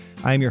Apothecary.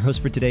 I am your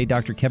host for today,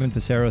 Dr. Kevin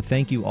Passero.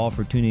 Thank you all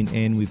for tuning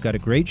in. We've got a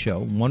great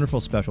show, wonderful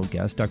special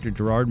guest. Dr.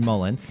 Gerard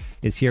Mullen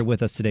is here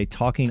with us today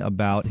talking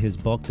about his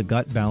book, The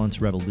Gut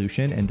Balance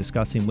Revolution, and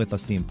discussing with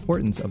us the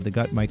importance of the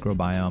gut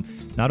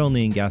microbiome, not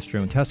only in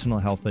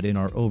gastrointestinal health, but in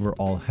our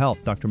overall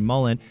health. Dr.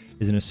 Mullen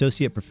is an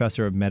associate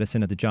professor of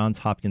medicine at the Johns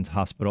Hopkins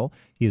Hospital.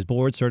 He is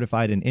board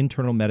certified in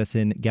internal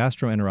medicine,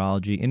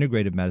 gastroenterology,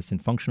 integrative medicine,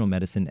 functional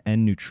medicine,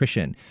 and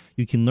nutrition.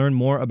 You can learn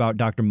more about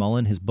Dr.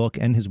 Mullen, his book,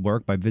 and his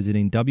work by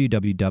visiting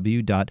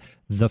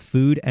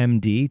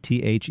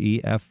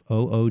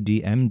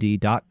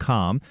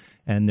www.thefoodmd.com.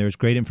 And there's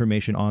great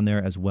information on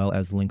there as well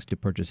as links to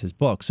purchase his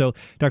book. So,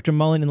 Dr.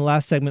 Mullen, in the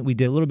last segment, we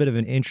did a little bit of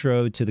an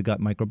intro to the gut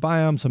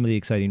microbiome, some of the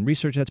exciting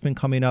research that's been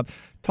coming up.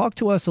 Talk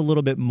to us a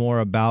little bit more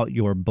about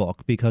your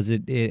book, because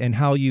it and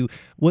how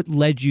what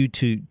led you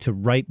to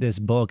write this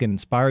book and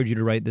inspired you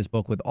to write this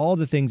book with all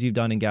the things you've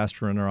done in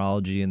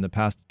gastroenterology in the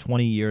past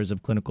 20 years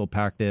of clinical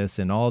practice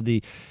and all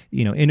the,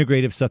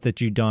 integrative stuff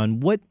that you've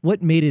done.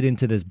 What made it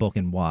into this book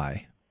and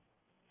why?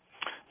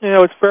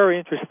 It's very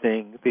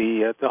interesting,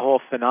 the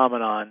whole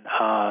phenomenon.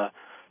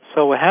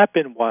 So what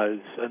happened was,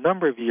 a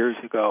number of years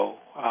ago,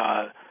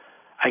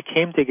 I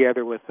came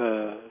together with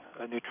a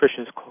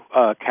nutritionist,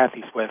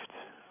 Kathy Swift.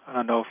 I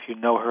don't know if you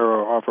know her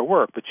or of her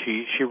work, but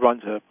she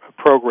runs a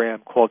program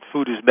called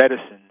Food is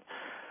Medicine,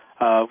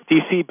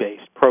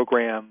 DC-based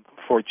program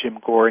for Jim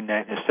Gordon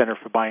and his Center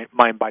for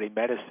Mind-Body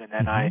Medicine.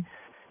 And I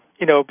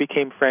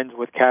became friends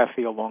with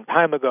Kathy a long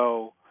time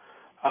ago.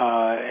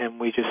 and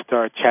we just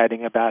started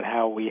chatting about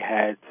how we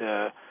had,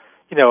 a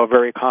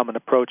very common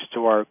approach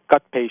to our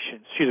gut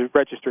patients. She's a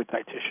registered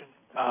dietitian,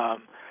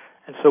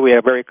 and so we had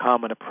a very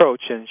common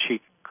approach, and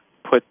she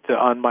put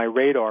on my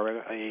radar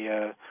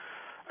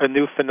a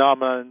new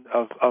phenomenon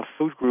of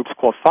food groups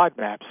called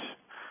FODMAPs,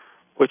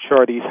 which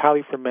are these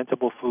highly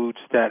fermentable foods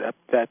that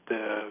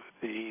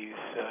these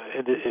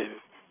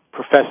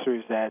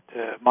professors at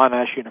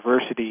Monash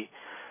University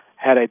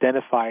had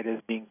identified as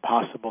being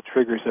possible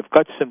triggers of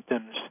gut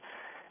symptoms.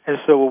 And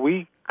so what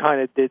we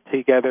kind of did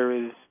together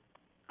is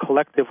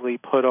collectively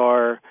put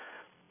our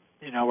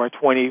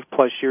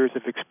 20-plus years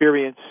of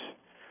experience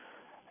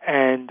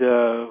and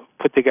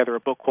put together a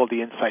book called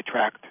The Insight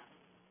Tract.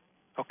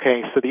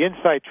 Okay, so The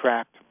Insight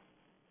Tract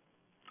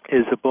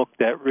is a book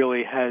that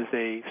really has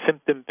a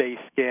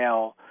symptom-based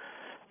scale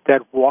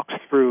that walks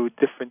through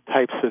different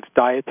types of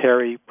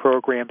dietary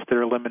programs that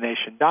are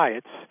elimination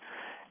diets.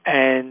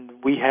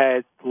 And we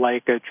had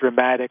like a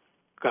dramatic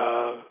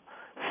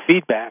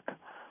feedback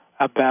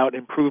about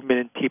improvement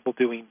in people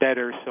doing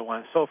better, so on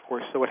and so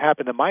forth. So what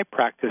happened in my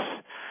practice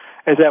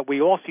is that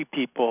we all see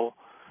people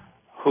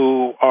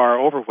who are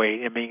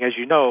overweight. I mean, as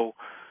you know,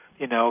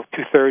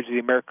 2/3 of the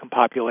American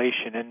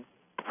population and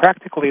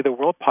practically the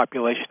world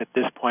population at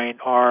this point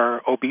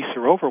are obese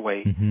or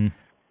overweight. Mm-hmm.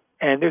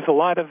 And there's a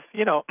lot of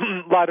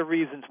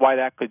reasons why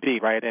that could be,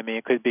 right? I mean,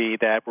 it could be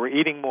that we're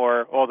eating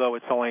more, although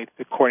it's only,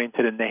 according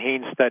to the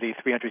Nahane study,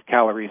 300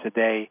 calories a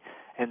day,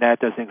 and that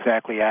doesn't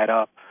exactly add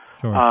up.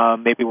 Sure.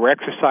 Maybe we're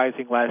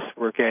exercising less,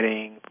 we're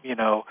getting,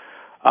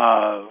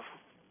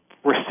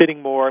 we're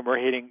sitting more, and we're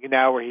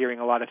hearing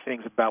a lot of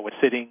things about what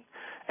sitting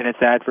and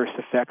its adverse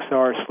effects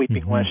are,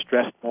 sleeping less,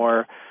 stressed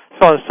more,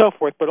 so on and so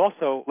forth. But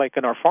also, like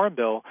in our Farm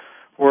Bill,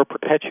 we're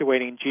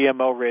perpetuating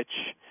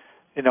GMO-rich,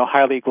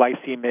 highly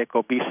glycemic,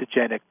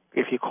 obesogenic,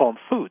 if you call them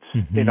foods,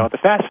 the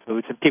fast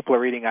foods, and people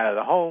are eating out of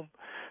the home.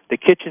 The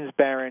kitchen's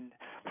barren.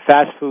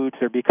 Fast foods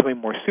are becoming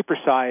more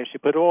supersized. You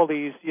put all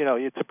these,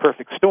 it's a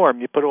perfect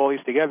storm. You put all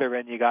these together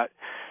and you got,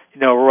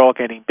 we're all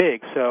getting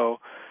big. So,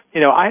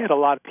 I had a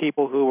lot of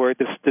people who were,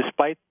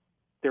 despite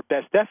their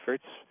best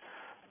efforts,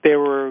 they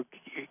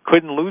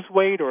couldn't lose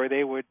weight, or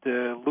they would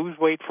lose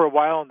weight for a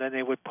while and then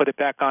they would put it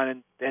back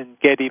on and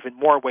get even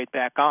more weight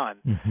back on.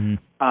 Mm-hmm.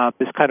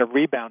 This kind of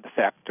rebound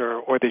effect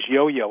or this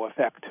yo-yo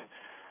effect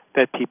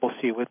that people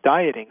see with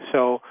dieting.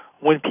 So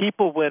when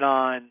people went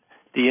on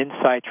the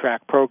Insight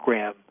Tract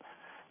program,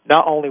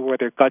 not only were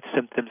their gut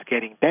symptoms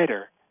getting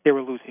better, they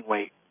were losing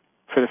weight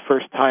for the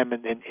first time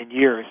in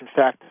years. In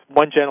fact,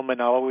 one gentleman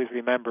I'll always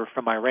remember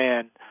from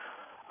Iran,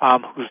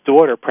 whose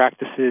daughter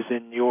practices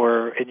in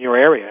your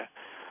area,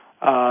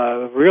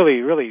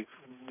 really, really,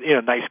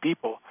 nice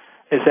people,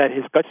 is that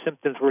his gut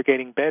symptoms were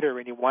getting better,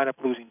 and he wound up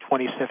losing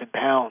 27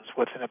 pounds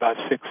within about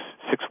six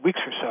weeks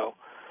or so.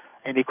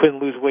 And he couldn't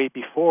lose weight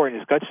before, and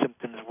his gut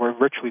symptoms were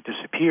virtually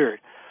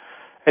disappeared.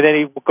 And then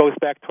he goes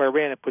back to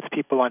Iran and puts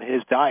people on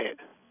his diet,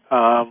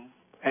 to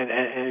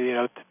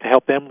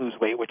help them lose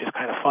weight, which is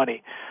kind of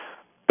funny.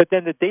 But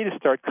then the data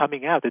start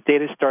coming out. The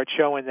data start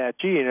showing that,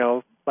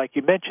 like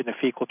you mentioned, the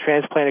fecal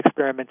transplant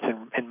experiments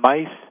in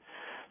mice,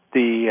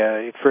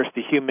 the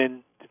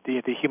human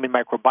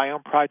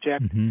microbiome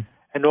project,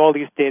 and all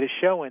these data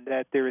showing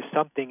that there is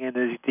something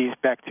in these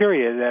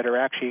bacteria that are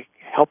actually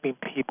helping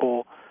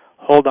people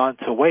hold on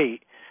to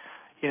weight.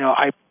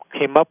 I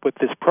came up with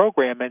this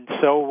program, and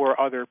so were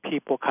other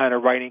people kind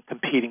of writing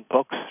competing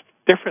books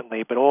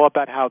differently, but all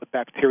about how the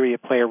bacteria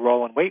play a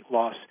role in weight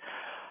loss.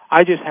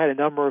 I just had a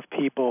number of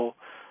people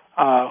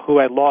who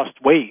had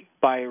lost weight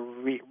by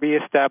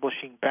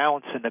reestablishing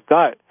balance in the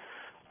gut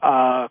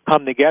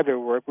come together.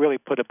 We really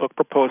put a book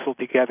proposal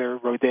together.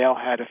 Rodale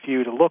had a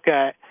few to look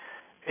at.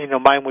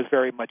 Mine was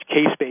very much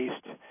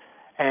case-based,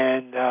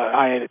 and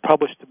I had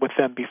published with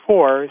them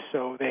before,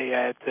 so they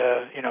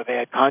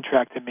had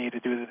contracted me to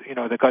do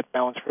the Gut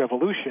Balance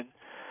Revolution.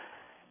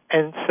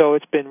 And so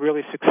it's been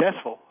really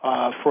successful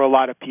for a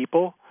lot of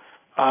people.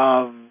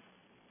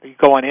 You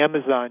go on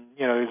Amazon,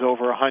 there's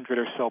over 100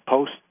 or so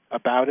posts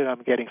about it.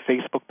 I'm getting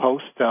Facebook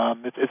posts.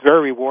 It's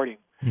very rewarding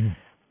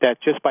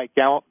that just by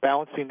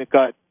balancing the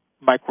gut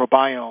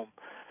microbiome,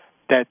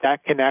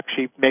 that can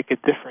actually make a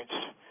difference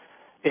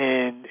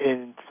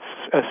in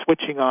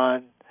switching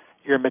on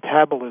your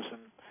metabolism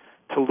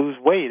to lose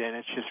weight. And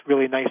it's just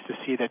really nice to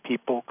see that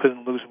people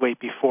couldn't lose weight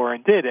before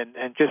and did.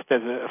 And just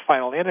as a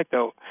final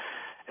anecdote,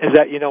 is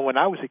that, when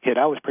I was a kid,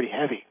 I was pretty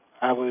heavy.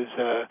 I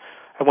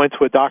went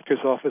to a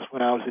doctor's office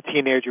when I was a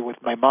teenager with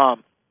my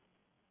mom,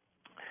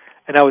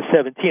 and I was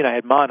 17. I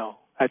had mono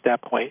at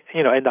that point.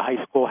 Into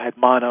high school, I had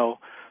mono,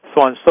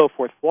 so on and so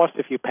forth. Lost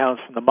a few pounds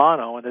from the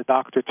mono, and the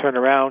doctor turned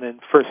around and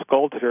first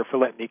scolded her for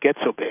letting me get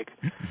so big,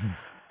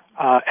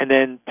 and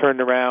then turned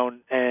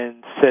around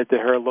and said to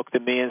her, looked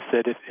at me and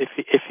said,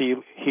 if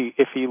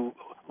he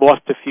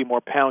lost a few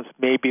more pounds,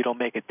 maybe it'll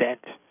make a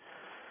dent.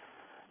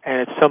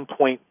 And at some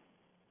point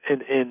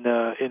in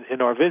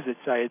our visits,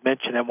 I had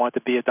mentioned I wanted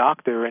to be a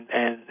doctor,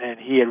 and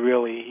he had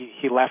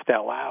he laughed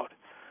out loud,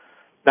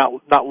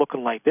 not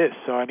looking like this.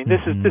 So I mean,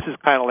 this is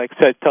kind of like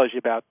tells you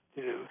about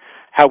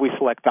how we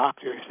select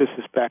doctors. This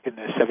is back in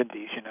the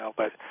 70s,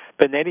 But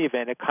in any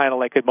event, it kind of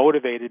like it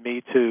motivated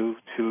me to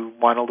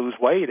want to lose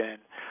weight. And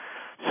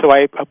so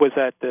I was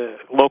at the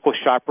local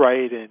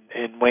ShopRite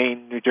in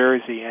Wayne, New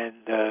Jersey, and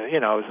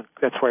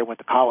that's where I went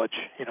to college,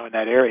 in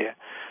that area.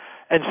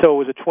 And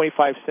so it was a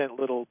 25-cent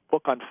little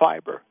book on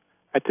fiber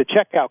at the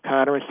checkout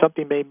counter, and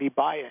something made me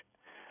buy it.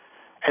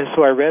 And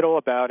so I read all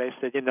about it. I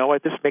said, you know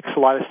what, this makes a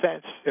lot of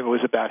sense. It was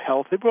about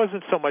health. It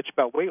wasn't so much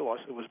about weight loss.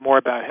 It was more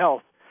about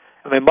health.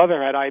 And my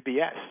mother had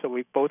IBS, so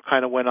we both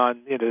kind of went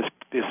on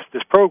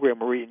this program.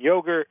 We're eating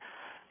yogurt,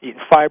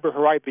 eating fiber. Her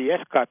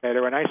IBS got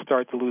better, and I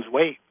started to lose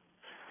weight.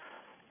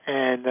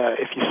 And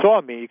if you saw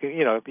me,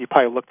 you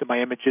probably looked at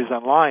my images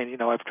online.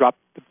 I've dropped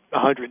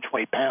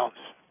 120 pounds,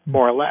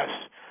 more or less.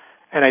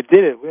 And I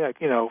did it,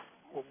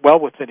 well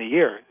within a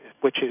year,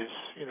 which is,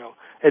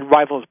 it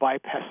rivals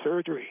bypass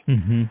surgery.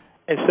 Mm-hmm.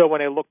 And so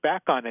when I look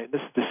back on it,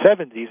 this is the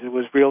 70s, it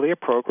was really a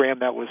program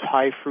that was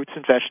high fruits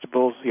and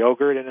vegetables,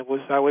 yogurt, and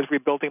I was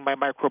rebuilding my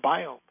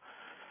microbiome.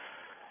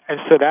 And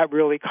so that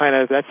really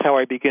that's how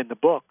I begin the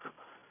book,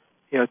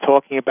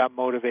 talking about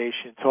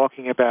motivation,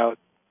 talking about,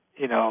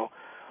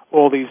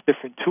 all these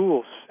different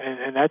tools.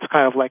 And that's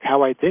kind of like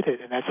how I did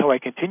it, and that's how I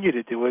continue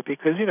to do it,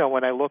 because,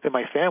 when I look at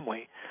my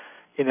family,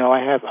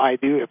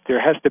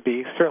 there has to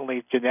be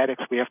certainly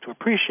genetics we have to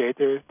appreciate.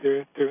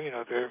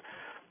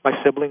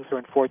 My siblings are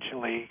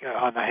unfortunately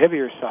on the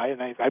heavier side,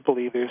 and I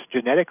believe there's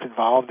genetics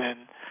involved,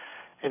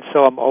 and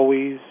so I'm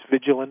always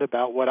vigilant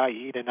about what I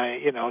eat, and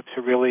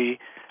to really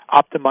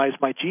optimize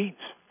my genes.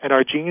 And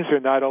our genes are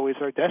not always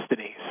our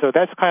destiny. So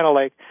that's kind of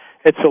like,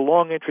 it's a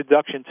long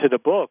introduction to the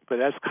book, but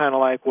that's kind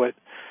of like what,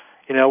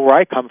 where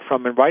I come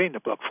from in writing the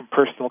book, from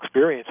personal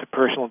experience, a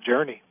personal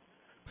journey.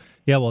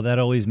 Yeah, well, that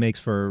always makes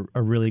for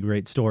a really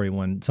great story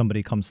when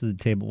somebody comes to the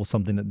table with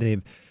something that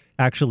they've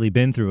actually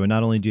been through. And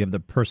not only do you have the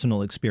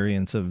personal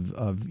experience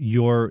of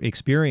your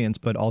experience,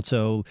 but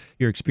also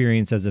your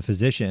experience as a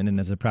physician and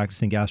as a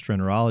practicing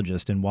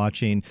gastroenterologist,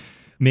 and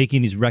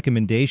making these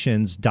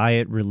recommendations,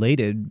 diet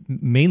related,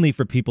 mainly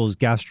for people's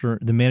the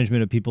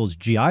management of people's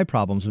GI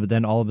problems, but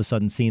then all of a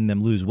sudden seeing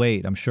them lose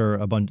weight. I'm sure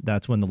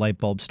that's when the light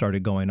bulb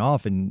started going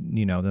off, and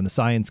then the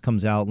science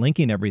comes out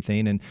linking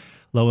everything, and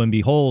lo and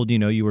behold,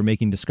 you were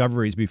making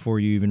discoveries before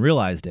you even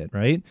realized it,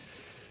 right?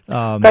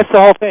 That's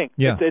the whole thing.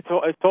 Yeah. It's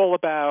all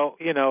about,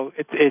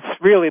 it's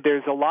really,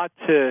 there's a lot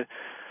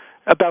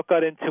about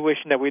gut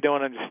intuition that we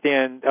don't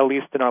understand, at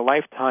least in our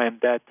lifetime,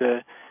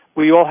 that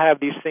we all have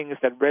these things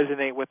that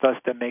resonate with us,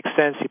 that make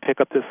sense. You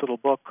pick up this little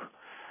book,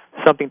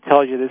 something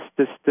tells you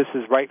this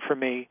is right for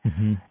me.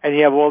 Mm-hmm. And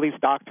you have all these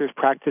doctors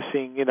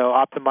practicing,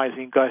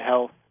 optimizing gut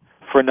health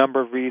for a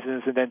number of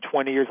reasons, and then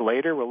 20 years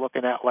later, we're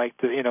looking at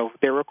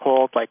they were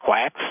called like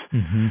quacks.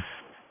 Mm-hmm.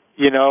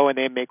 And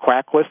they make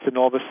quack lists, and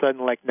all of a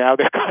sudden, now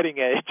they're cutting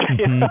edge.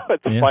 Mm-hmm.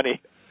 It's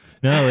funny.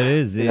 No, it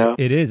is.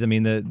 It is. I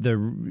mean,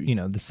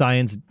 the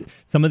science.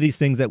 Some of these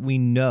things that we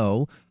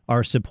know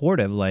are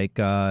supportive.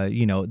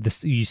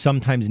 You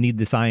sometimes need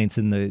the science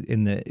in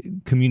the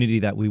community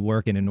that we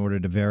work in order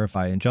to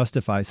verify and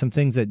justify some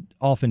things that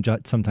often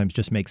sometimes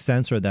just make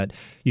sense, or that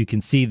you can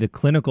see the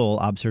clinical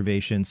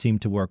observations seem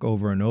to work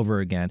over and over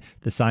again.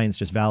 The science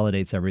just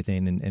validates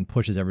everything and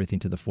pushes everything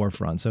to the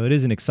forefront. So it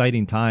is an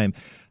exciting time,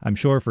 I'm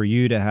sure, for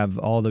you to have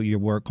all of your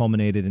work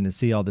culminated and to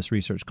see all this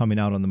research coming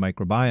out on the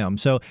microbiome.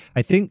 So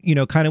I think,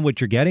 kind of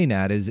what you're getting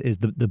at is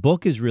the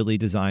book is really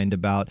designed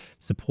about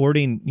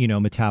supporting,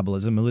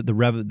 metabolism.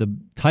 The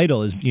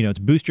title is, it's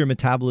Boost Your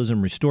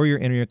Metabolism, Restore Your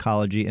Inner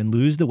Ecology, and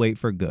Lose the Weight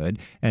for Good.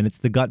 And it's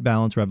the Gut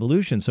Balance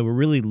Revolution. So we're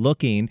really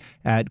looking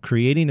at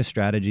creating a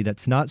strategy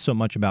that's not so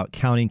much about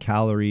counting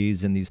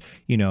calories and these,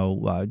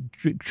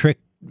 trick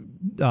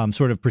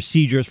sort of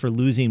procedures for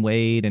losing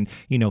weight and,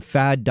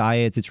 fad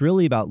diets. It's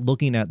really about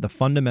looking at the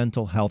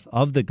fundamental health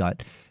of the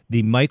gut,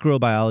 the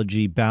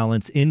microbiology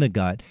balance in the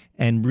gut,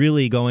 and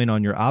really going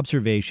on your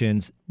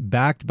observations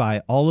backed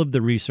by all of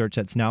the research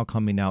that's now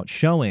coming out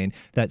showing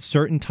that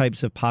certain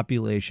types of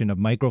population of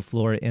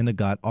microflora in the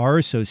gut are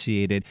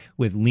associated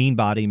with lean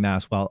body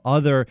mass, while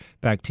other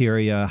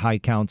bacteria, high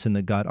counts in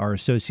the gut, are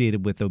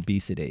associated with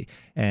obesity.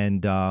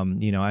 And,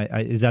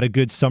 is that a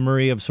good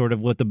summary of sort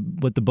of what the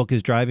book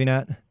is driving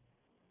at?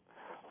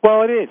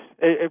 Well, it is.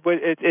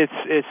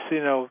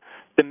 It's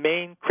the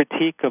main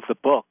critique of the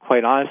book,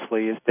 quite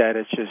honestly, is that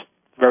it's just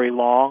very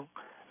long,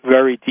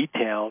 very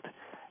detailed,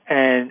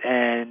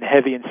 and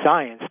heavy in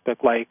science. But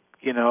it's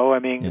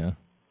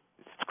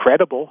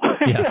credible.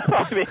 Yeah.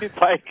 It's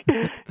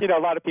a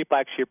lot of people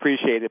actually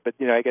appreciate it. But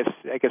I guess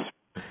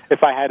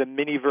if I had a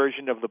mini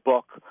version of the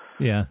book,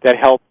 that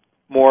helped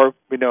more,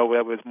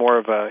 it was more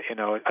of a,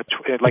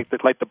 like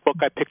the book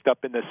I picked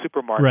up in the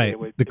supermarket. Right, it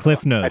would, the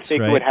Cliff Notes, I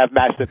think right? It would have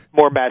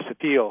more mass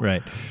appeal.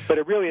 Right. But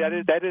it really,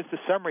 that is the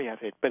summary of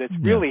it. But it's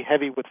really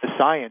heavy with the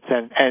science.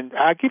 And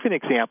I'll give you an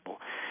example.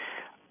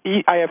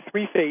 I have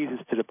 3 phases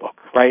to the book,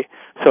 right?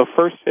 So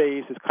first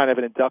phase is kind of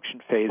an induction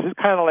phase. It's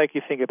kind of like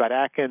you think about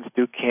Atkins,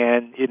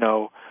 Duquesne,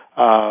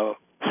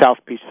 South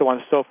Beach, so on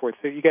and so forth.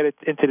 So you get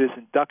into this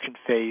induction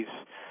phase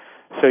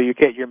So you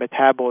get your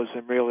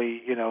metabolism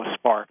really,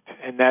 sparked.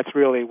 And that's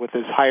really with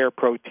this higher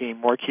protein,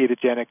 more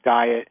ketogenic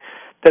diet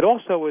that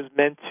also is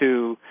meant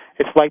to,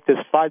 it's like this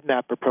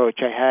FODMAP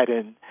approach I had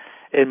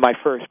in my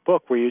first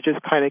book, where you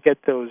just kind of get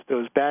those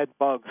bad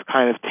bugs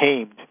kind of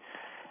tamed,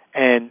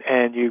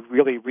 and you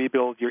really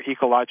rebuild your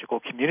ecological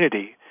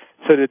community.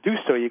 So to do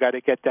so, you got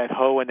to get that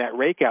hoe and that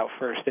rake out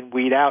first and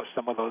weed out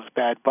some of those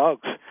bad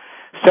bugs.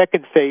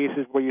 Second phase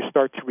is where you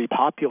start to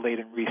repopulate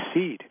and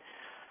reseed,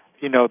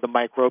 the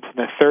microbes. And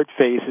the third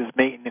phase is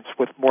maintenance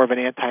with more of an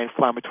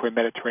anti-inflammatory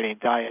Mediterranean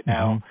diet.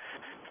 Now,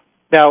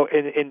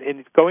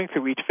 in going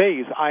through each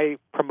phase, I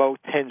promote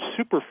 10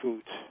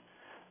 superfoods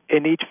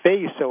in each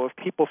phase. So if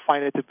people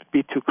find it to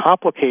be too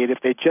complicated,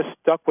 if they just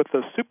stuck with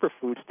those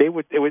superfoods,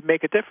 it would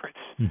make a difference.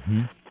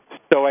 Mm-hmm.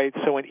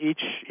 So in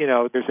each,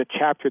 there's a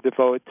chapter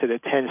devoted to the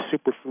 10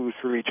 superfoods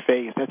for each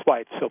phase. That's why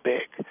it's so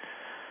big.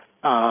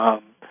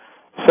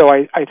 So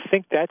I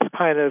think that's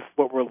kind of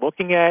what we're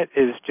looking at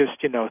is just,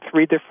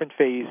 3 different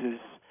phases.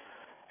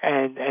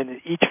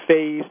 And each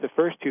phase, the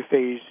first 2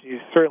 phases, you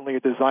certainly are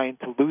designed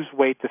to lose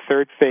weight. The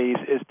third phase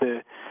is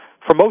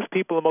for most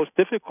people, the most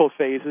difficult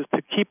phase is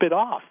to keep it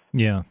off.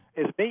 Yeah.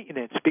 Is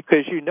maintenance,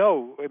 because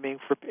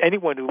for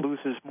anyone who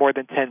loses more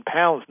than 10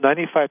 pounds,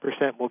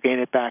 95% will gain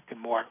it back and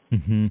more.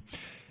 Mm-hmm.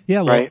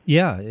 Yeah, well, right?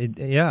 Yeah.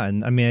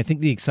 And I think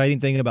the exciting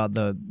thing about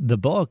the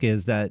book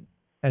is that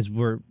as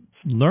we're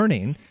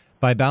learning,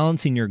 by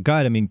balancing your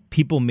gut,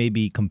 people may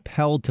be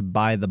compelled to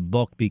buy the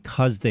book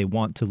because they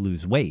want to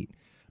lose weight.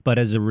 But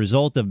as a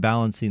result of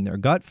balancing their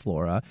gut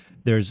flora,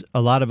 there's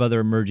a lot of other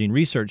emerging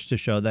research to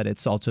show that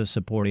it's also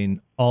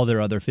supporting all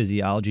their other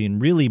physiology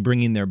and really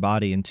bringing their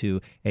body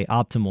into a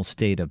optimal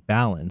state of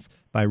balance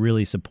by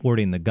really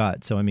supporting the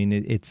gut. So,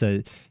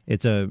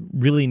 it's a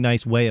really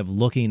nice way of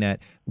looking at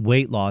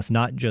weight loss,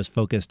 not just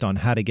focused on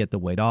how to get the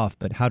weight off,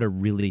 but how to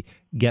really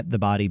get the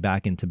body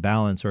back into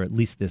balance, or at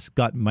least this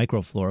gut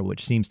microflora,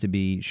 which seems to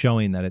be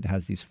showing that it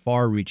has these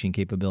far-reaching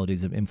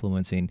capabilities of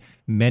influencing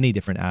many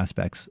different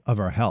aspects of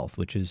our health,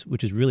 which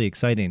is really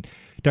exciting.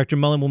 Dr.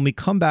 Mullen, when we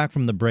come back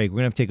from the break, we're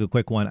going to have to take a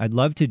quick one. I'd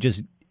love to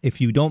just, if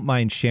you don't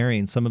mind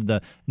sharing some of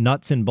the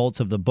nuts and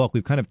bolts of the book.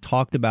 We've kind of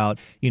talked about,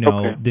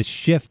 this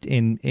shift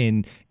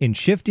in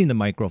shifting the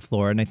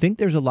microflora, and I think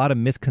there's a lot of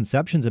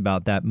misconceptions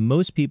about that.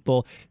 Most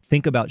people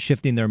think about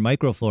shifting their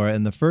microflora,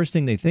 and the first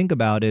thing they think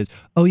about is,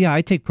 oh yeah,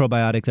 I take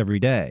probiotics every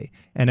day.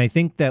 And I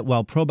think that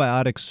while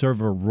probiotics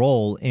serve a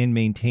role in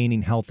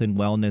maintaining health and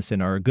wellness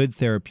and are a good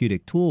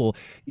therapeutic tool,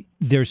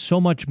 there's so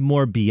much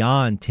more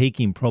beyond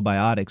taking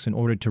probiotics in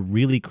order to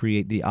really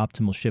create the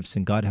optimal shifts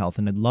in gut health.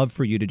 And I'd love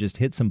for you to just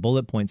hit some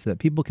bullet points so that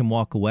people can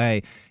walk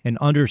away and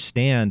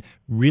understand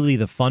really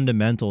the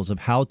fundamentals of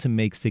how to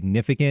make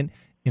significant,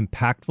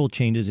 impactful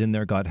changes in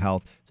their gut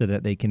health so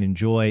that they can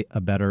enjoy a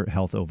better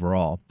health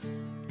overall.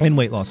 And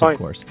weight loss, of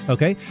course.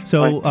 Okay,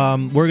 so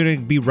we're going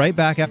to be right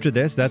back after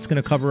this. That's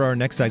going to cover our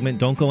next segment.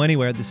 Don't go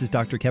anywhere. This is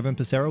Dr. Kevin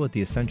Passero with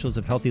the Essentials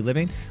of Healthy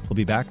Living. We'll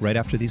be back right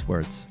after these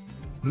words.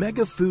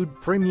 Mega Food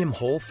Premium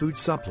Whole Food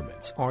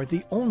Supplements are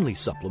the only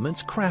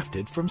supplements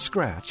crafted from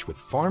scratch with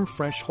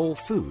farm-fresh whole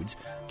foods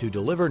to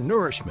deliver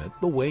nourishment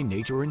the way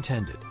nature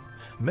intended.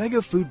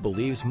 Mega Food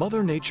believes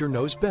Mother Nature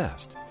knows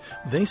best.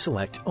 They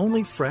select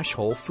only fresh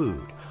whole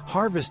food,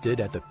 harvested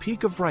at the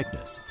peak of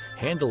ripeness,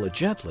 handle it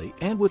gently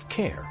and with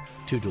care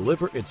to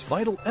deliver its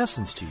vital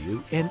essence to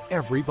you in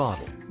every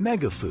bottle.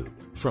 Mega Food,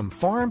 from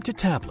farm to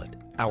tablet.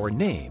 Our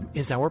name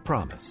is our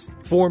promise.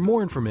 For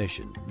more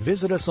information,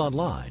 visit us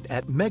online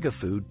at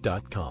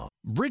megafood.com.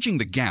 Bridging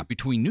the gap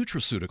between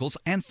nutraceuticals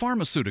and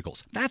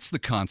pharmaceuticals. That's the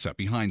concept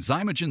behind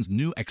Zymogen's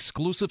new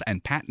exclusive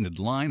and patented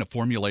line of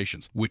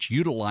formulations, which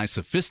utilize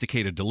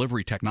sophisticated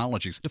delivery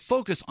technologies to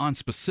focus on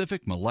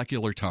specific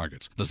molecular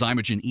targets. The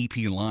Zymogen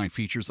EP line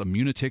features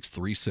Immunotix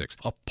 3.6,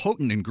 a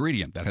potent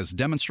ingredient that has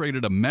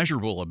demonstrated a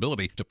measurable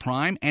ability to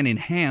prime and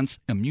enhance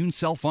immune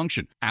cell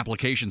function.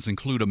 Applications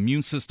include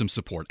immune system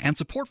support and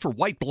support for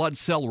white blood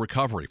cell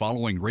recovery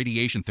following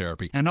radiation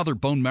therapy and other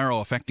bone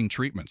marrow-affecting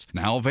treatments.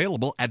 Now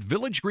available at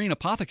Village Green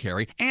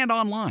Apothecary and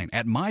online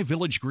at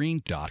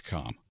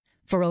myvillagegreen.com.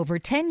 For over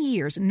 10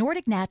 years,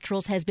 Nordic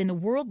Naturals has been the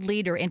world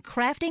leader in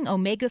crafting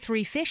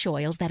omega-3 fish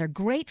oils that are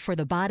great for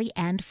the body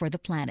and for the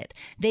planet.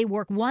 They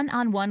work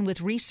one-on-one with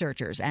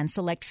researchers and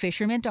select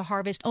fishermen to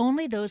harvest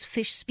only those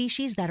fish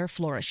species that are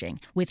flourishing.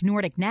 With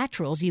Nordic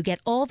Naturals, you get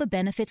all the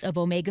benefits of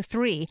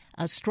omega-3,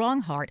 a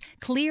strong heart,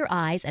 clear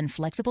eyes, and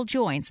flexible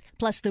joints,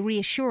 plus the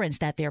reassurance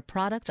that their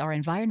products are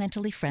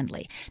environmentally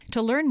friendly.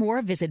 To learn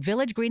more, visit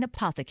Village Green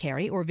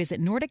Apothecary or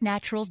visit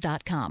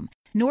NordicNaturals.com.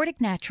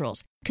 Nordic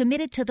Naturals,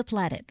 committed to the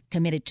planet,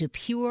 committed to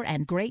pure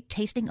and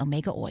great-tasting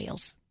omega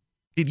oils.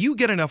 Did you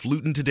get enough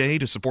lutein today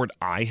to support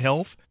eye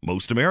health?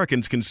 Most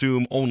Americans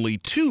consume only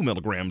 2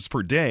 milligrams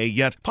per day,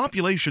 yet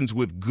populations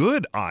with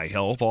good eye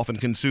health often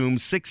consume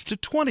 6 to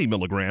 20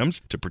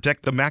 milligrams to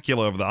protect the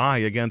macula of the eye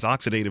against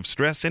oxidative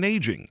stress and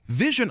aging.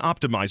 Vision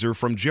Optimizer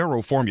from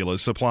Gero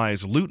Formulas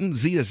supplies lutein,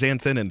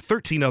 zeaxanthin, and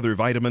 13 other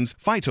vitamins,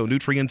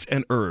 phytonutrients,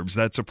 and herbs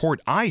that support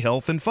eye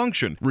health and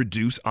function,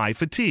 reduce eye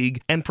fatigue,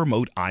 and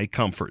promote eye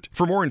comfort.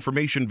 For more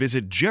information,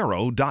 visit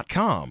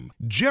Gero.com.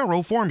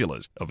 Gero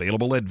Formulas,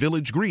 available at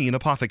Village Green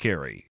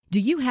Apothecary. Do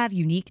you have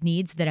unique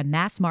needs that a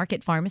mass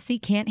market pharmacy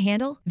can't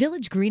handle?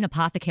 Village Green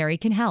Apothecary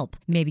can help.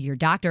 Maybe your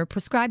doctor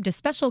prescribed a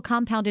special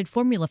compounded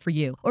formula for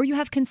you, or you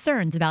have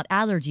concerns about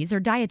allergies or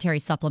dietary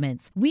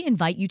supplements. We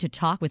invite you to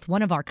talk with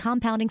one of our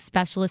compounding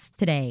specialists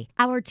today.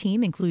 Our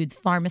team includes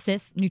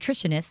pharmacists,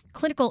 nutritionists,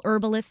 clinical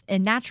herbalists,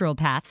 and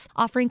naturopaths,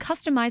 offering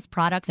customized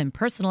products and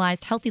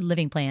personalized healthy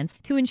living plans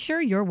to ensure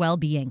your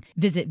well-being.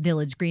 Visit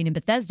Village Green in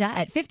Bethesda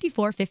at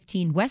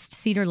 5415 West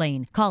Cedar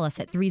Lane. Call us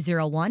at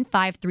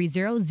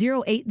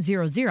 301-530-0800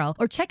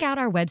 or check out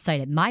our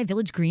website at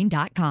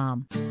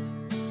myvillagegreen.com.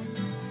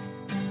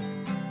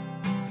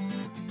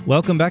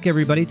 Welcome back,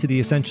 everybody, to the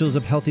Essentials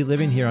of Healthy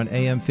Living here on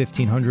AM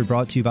 1500,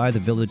 brought to you by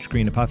the Village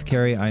Green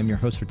Apothecary. I am your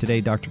host for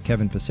today, Dr.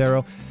 Kevin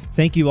Passero.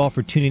 Thank you all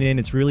for tuning in.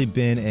 It's really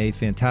been a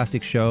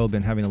fantastic show.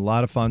 Been having a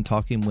lot of fun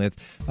talking with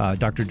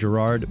Dr.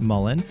 Gerard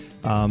Mullen.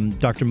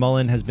 Dr.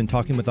 Mullen has been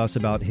talking with us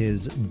about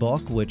his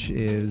book, which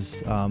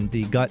is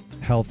the Gut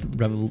Health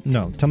Revolution.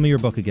 No, tell me your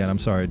book again. I'm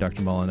sorry,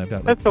 Dr. Mullen. I've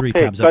got three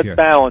tabs up here.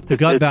 Balance. The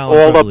Gut it's Balance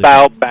all Revolution.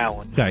 about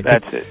balance. Right.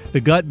 That's it.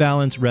 The Gut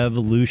Balance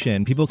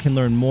Revolution. People can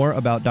learn more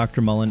about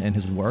Dr. Mullen and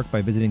his work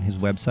by visiting his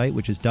website,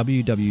 which is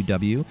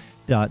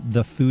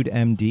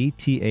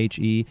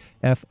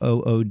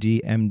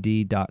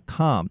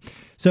www.thefoodmd.com.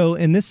 So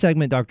in this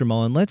segment, Dr.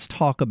 Mullen, let's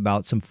talk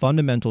about some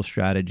fundamental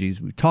strategies.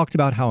 We've talked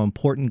about how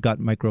important gut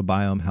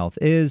microbiome health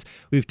is.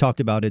 We've talked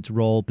about its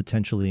role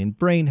potentially in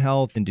brain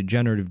health and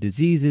degenerative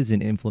diseases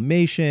and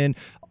inflammation,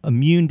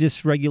 immune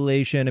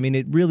dysregulation. I mean,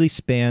 it really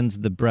spans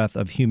the breadth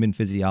of human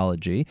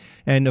physiology.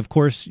 And of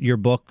course, your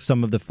book,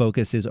 some of the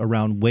focus is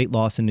around weight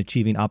loss and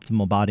achieving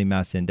optimal body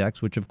mass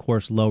index, which of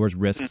course lowers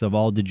risks of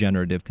all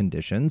degenerative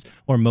conditions,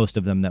 or most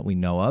of them that we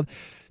know of.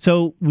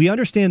 So we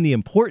understand the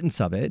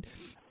importance of it.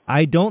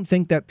 I don't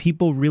think that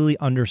people really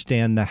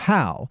understand the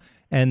how.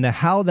 And the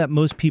how that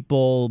most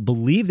people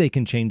believe they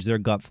can change their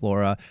gut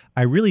flora,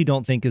 I really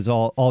don't think is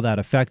all that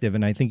effective.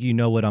 And I think you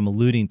know what I'm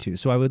alluding to.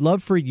 So I would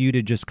love for you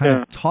to just kind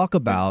of talk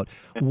about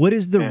what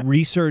is the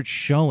research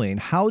showing?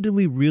 How do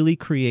we really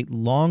create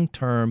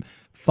long-term,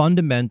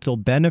 fundamental,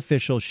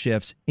 beneficial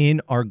shifts in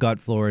our gut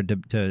flora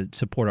to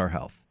support our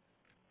health?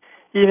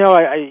 You know,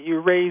 you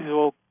raise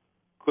all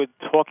good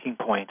talking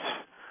points.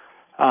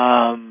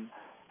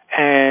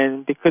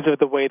 And because of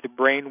the way the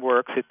brain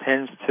works, it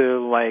tends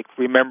to,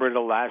 remember the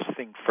last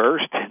thing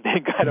first, and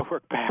then got to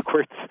work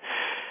backwards.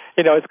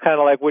 You know, it's kind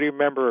of like, what do you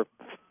remember,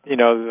 in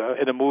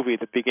a movie,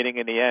 the beginning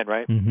and the end,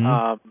 right?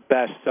 Mm-hmm.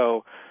 Best.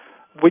 So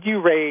what you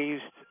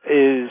raised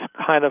is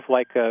kind of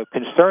like a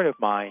concern of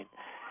mine,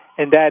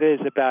 and that is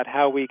about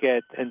how we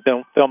get, and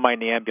don't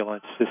mind the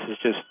ambulance, this is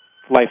just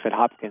life at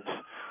Hopkins.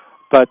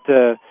 But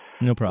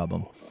no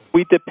problem.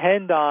 We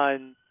depend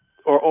on,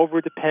 or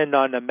over-depend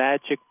on, a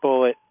magic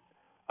bullet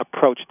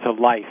approach to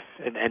life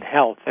and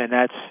health, and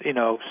that's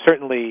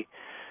certainly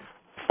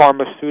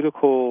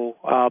pharmaceutical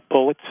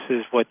bullets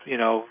is what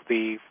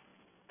the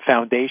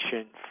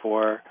foundation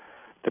for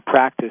the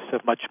practice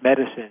of much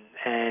medicine,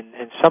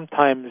 and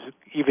sometimes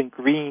even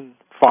green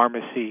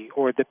pharmacy,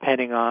 or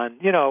depending on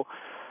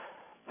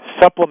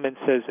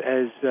supplements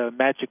as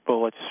magic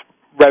bullets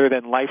rather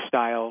than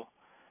lifestyle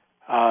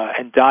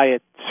and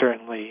diet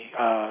certainly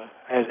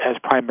as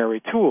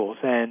primary tools.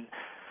 And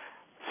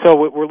so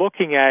what we're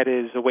looking at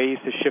is ways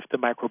to shift the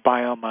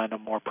microbiome on a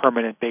more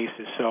permanent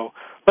basis. So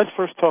let's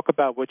first talk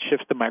about what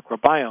shifts the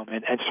microbiome,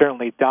 and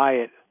certainly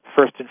diet,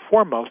 first and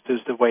foremost,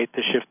 is the way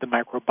to shift the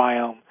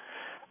microbiome,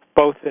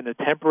 both in a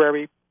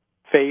temporary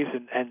phase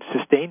and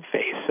sustained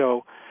phase.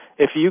 So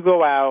if you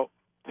go out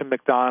to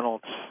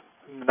McDonald's,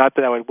 not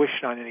that I would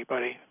wish on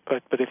anybody,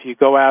 but if you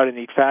go out and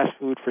eat fast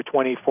food for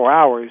 24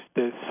 hours,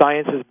 the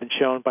science has been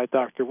shown by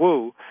Dr.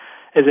 Wu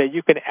is that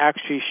you can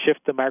actually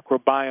shift the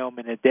microbiome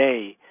in a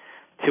day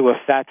to a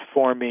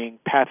fat-forming,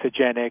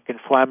 pathogenic,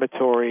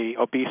 inflammatory,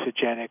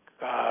 obesogenic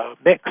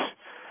mix.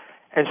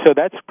 And so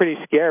that's pretty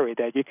scary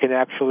that you can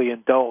actually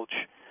indulge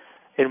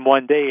in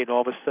one day and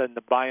all of a sudden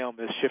the biome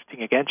is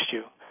shifting against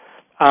you.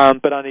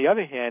 But on the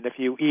other hand, if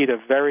you eat a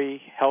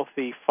very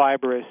healthy,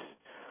 fibrous,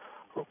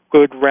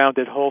 good,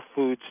 rounded whole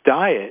foods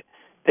diet,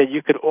 then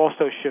you could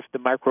also shift the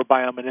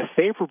microbiome in a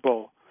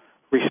favorable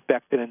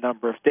respect in a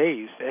number of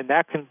days, and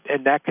that can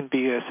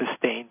be a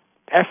sustained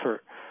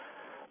effort.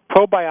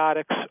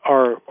 Probiotics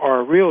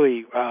are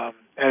really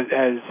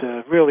as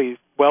a really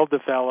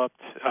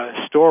well-developed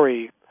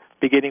story,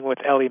 beginning with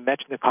Elie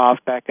Metchnikoff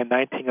back in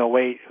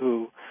 1908,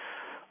 who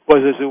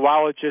was a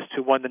zoologist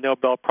who won the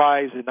Nobel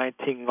Prize in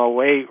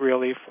 1908,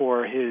 really,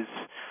 for his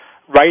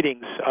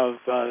writings of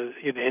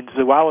in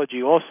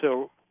zoology.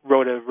 Also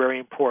wrote a very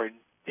important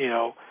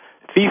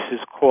thesis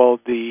called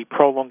The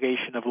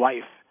Prolongation of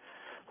Life,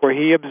 where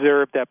he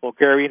observed that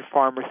Bulgarian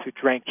farmers who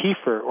drank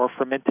kefir or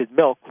fermented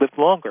milk lived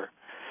longer.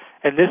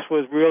 And this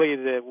was really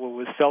what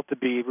was felt to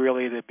be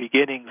really the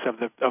beginnings of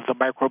the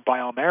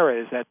microbiome era.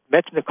 Is that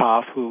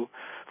Metchnikov, who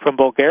from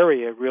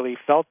Bulgaria, really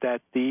felt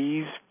that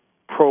these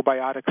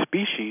probiotic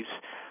species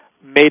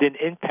made an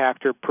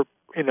impact or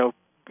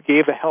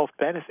gave a health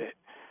benefit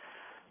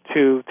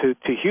to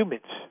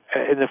humans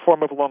in the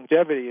form of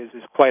longevity is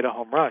quite a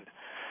home run.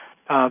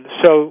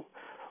 So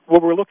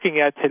what we're looking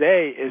at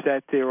today is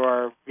that there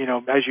are,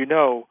 as you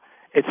know,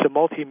 it's a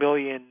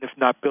multi-million, if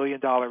not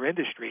billion-dollar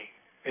industry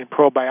in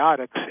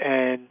probiotics.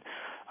 And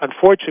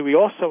unfortunately, we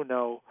also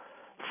know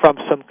from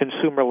some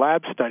consumer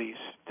lab studies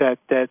that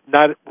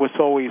not what's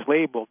always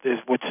labeled is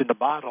what's in the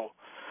bottle.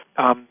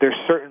 There's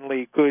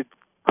certainly good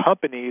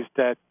companies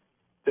that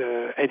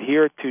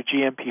adhere to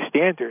GMP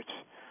standards,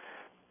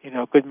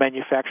 good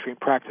manufacturing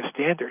practice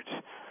standards.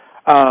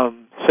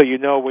 So you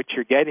know what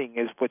you're getting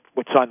is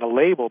what's on the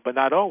label, but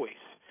not always.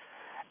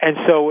 And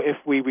so if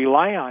we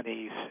rely on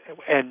these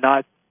and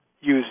not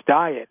use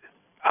diet,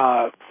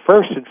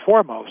 first and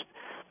foremost,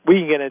 we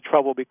can get in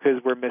trouble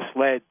because we're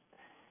misled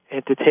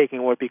into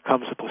taking what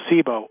becomes a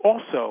placebo.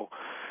 Also,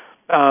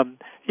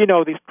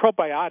 these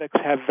probiotics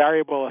have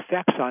variable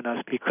effects on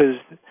us because,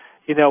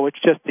 it's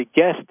just a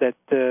guess that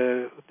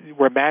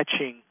we're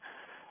matching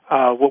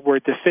what we're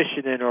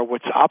deficient in or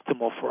what's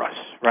optimal for us,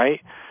 right?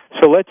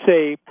 So let's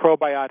say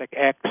probiotic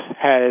X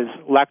has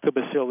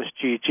lactobacillus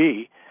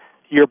GG.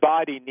 Your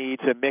body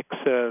needs a mix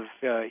of,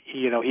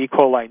 E.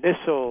 coli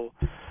Nissl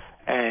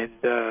and,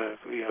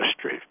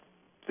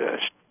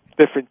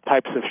 different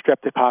types of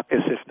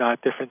streptococcus, if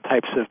not different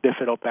types of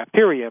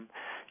bifidobacterium.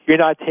 You're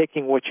not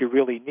taking what you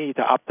really need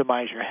to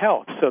optimize your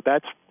health. So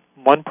that's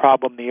one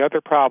problem. The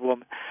other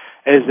problem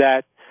is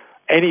that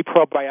any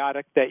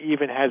probiotic that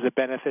even has a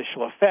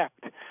beneficial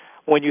effect,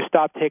 when you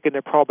stop taking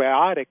the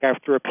probiotic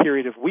after a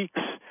period of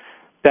weeks,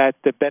 that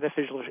the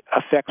beneficial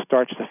effect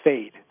starts to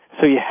fade.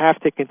 So you have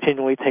to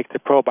continually take the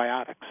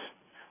probiotics,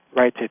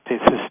 right, to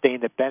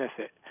sustain the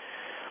benefit.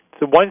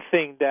 The one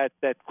thing that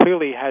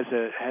clearly has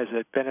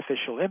a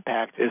beneficial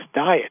impact is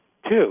diet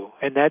too,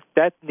 and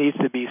that needs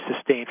to be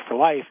sustained for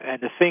life.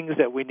 And the things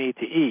that we need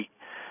to eat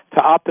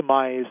to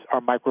optimize our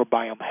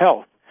microbiome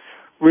health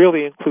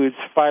really includes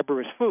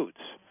fibrous foods,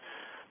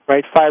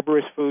 right?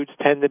 Fibrous foods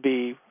tend to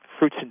be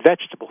fruits and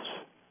vegetables,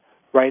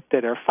 right,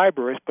 that are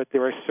fibrous, but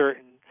there are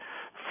certain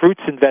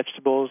fruits and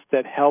vegetables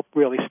that help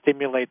really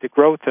stimulate the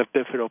growth of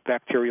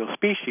bifidobacterial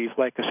species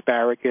like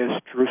asparagus,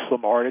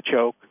 Jerusalem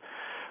artichoke,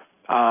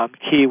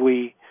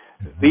 kiwi.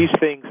 These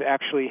things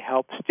actually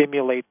help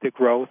stimulate the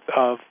growth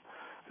of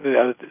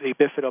the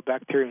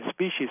bifidobacterium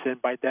species,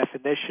 and by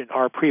definition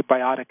are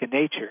prebiotic in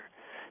nature.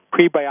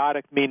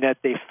 Prebiotic mean that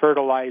they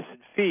fertilize and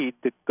feed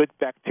the good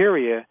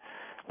bacteria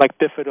like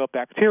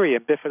bifidobacteria.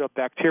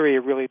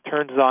 Bifidobacteria really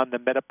turns on the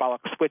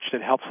metabolic switch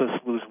that helps us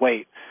lose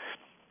weight.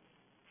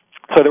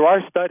 So there are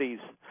studies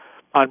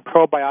on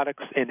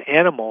probiotics in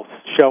animals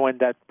showing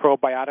that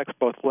probiotics,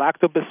 both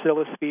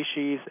lactobacillus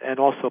species and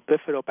also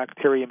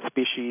bifidobacterium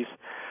species,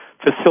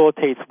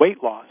 facilitates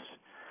weight loss.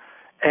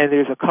 And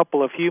there's a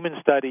couple of human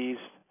studies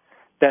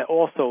that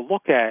also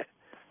look at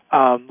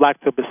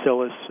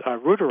lactobacillus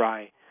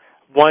reuteri,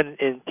 one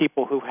in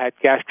people who had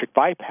gastric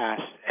bypass.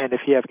 And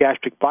if you have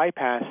gastric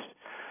bypass,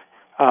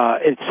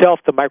 itself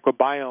the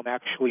microbiome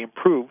actually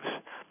improves.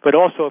 But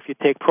also if you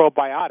take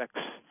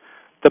probiotics,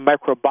 the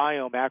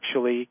microbiome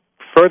actually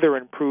further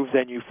improves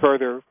and you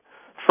further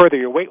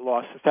your weight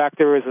loss. In fact,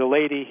 there was a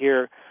lady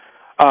here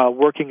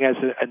working as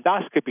an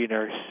endoscopy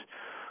nurse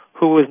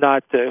who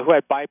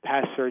had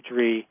bypass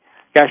surgery,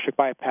 gastric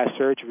bypass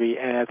surgery,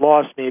 and had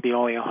lost maybe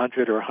only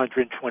 100 or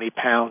 120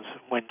 pounds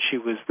when she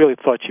was really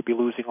thought she'd be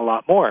losing a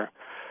lot more.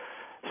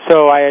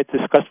 So I had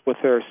discussed with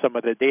her some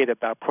of the data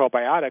about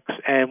probiotics,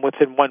 and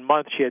within 1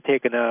 month she had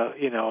taken a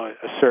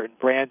certain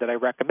brand that I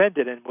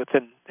recommended, and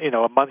within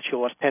a month she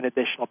lost 10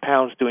 additional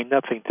pounds doing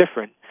nothing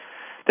different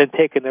than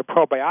taking the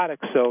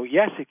probiotics. So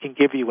yes, it can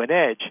give you an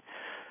edge,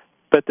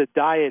 but the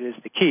diet is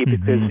the key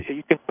because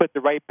you can put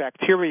the right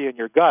bacteria in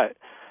your gut,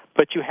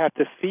 but you have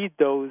to feed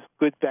those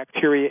good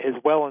bacteria as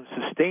well and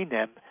sustain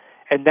them,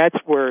 and that's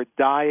where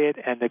diet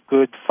and the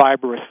good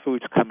fibrous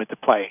foods come into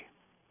play.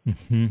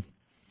 Mm-hmm.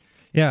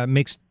 Yeah, it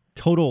makes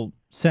total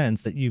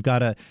sense that you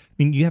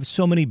have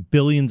so many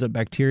billions of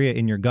bacteria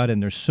in your gut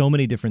and there's so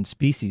many different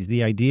species.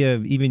 The idea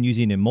of even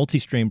using a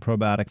multi-strain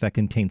probiotic that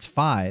contains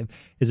 5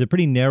 is a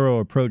pretty narrow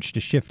approach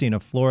to shifting a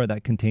flora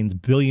that contains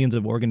billions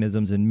of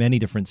organisms in many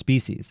different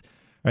species.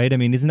 Right? I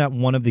mean, isn't that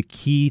one of the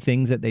key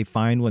things that they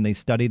find when they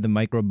study the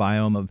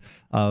microbiome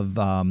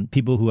of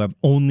people who have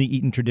only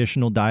eaten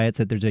traditional diets,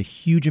 that there's a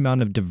huge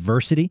amount of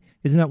diversity?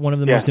 Isn't that one of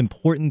the most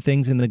important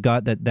things in the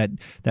gut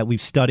that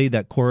we've studied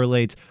that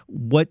correlates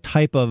what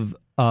type of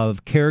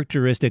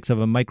characteristics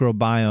of a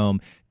microbiome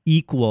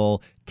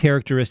equal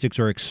characteristics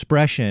or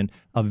expression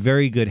of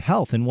very good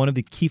health? And one of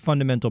the key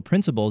fundamental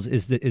principles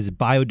is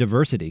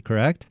biodiversity,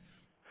 correct?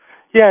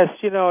 Yes,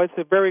 it's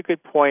a very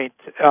good point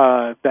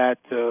that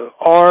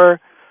our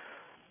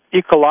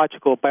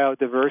ecological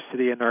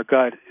biodiversity in our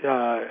gut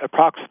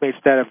approximates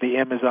that of the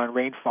Amazon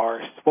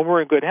rainforest when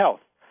we're in good health.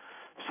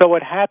 So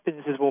what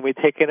happens is when we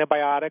take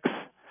antibiotics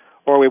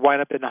or we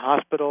wind up in the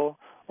hospital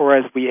or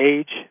as we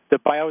age, the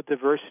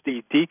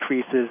biodiversity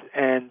decreases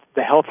and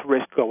the health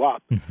risks go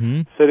up.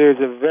 Mm-hmm. So there's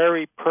a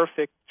very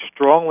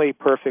strongly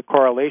perfect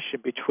correlation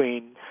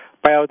between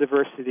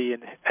biodiversity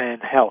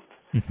and health.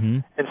 Mm-hmm.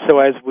 And so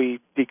as we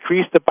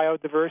decrease the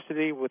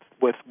biodiversity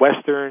with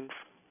Western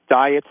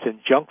diets and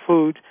junk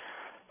food,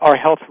 our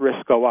health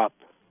risks go up.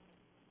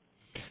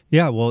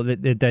 Yeah, well,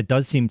 that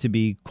does seem to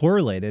be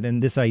correlated.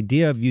 And this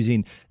idea of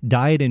using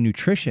diet and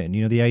nutrition,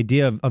 the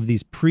idea of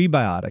these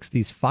prebiotics,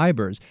 these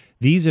fibers,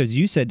 these, as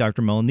you said,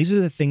 Dr. Mullen, these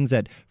are the things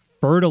that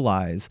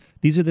fertilize.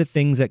 These are the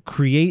things that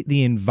create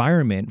the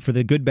environment for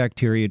the good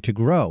bacteria to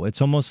grow.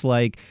 It's almost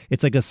like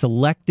a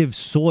selective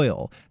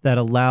soil that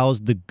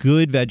allows the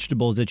good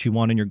vegetables that you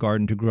want in your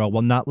garden to grow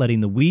while not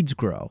letting the weeds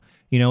grow.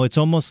 It's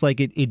almost like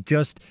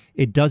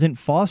it doesn't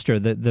foster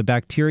the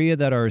bacteria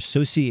that are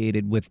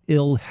associated with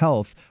ill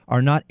health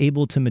are not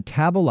able to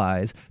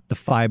metabolize the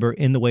fiber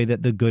in the way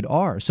that the good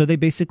are. So they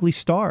basically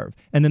starve.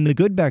 And then the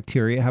good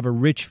bacteria have a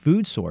rich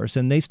food source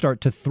and they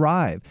start to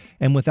thrive.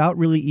 And without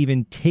really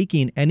even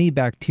taking any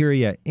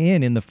bacteria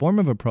in the form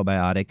of a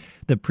probiotic,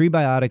 the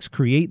prebiotics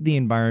create the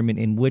environment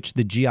in which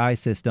the GI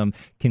system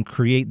can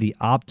create the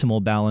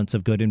optimal balance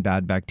of good and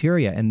bad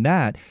bacteria. And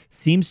that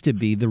seems to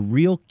be the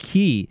real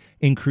key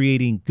in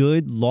creating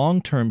good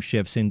long-term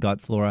shifts in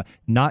gut flora,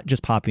 not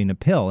just popping a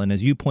pill. And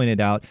as you pointed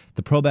out,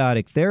 the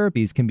probiotic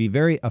therapies can be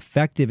very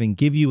effective and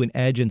give you an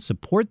edge and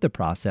support the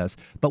process.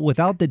 But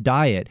without the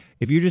diet,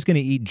 if you're just going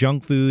to eat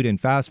junk food and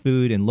fast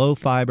food and low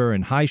fiber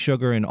and high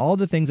sugar and all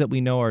the things that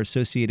we know are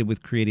associated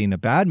with creating a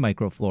bad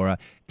microflora,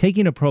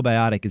 taking a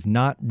probiotic is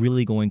not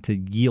really going to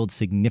yield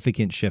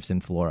significant shifts in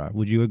flora.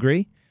 Would you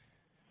agree?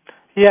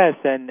 Yes,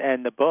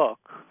 and the book,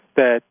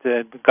 that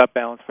the Gut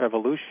Balance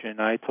Revolution,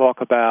 I talk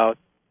about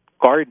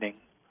gardening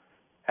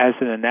as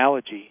an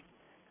analogy,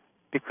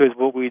 because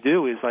what we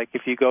do is, like,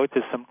 if you go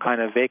to some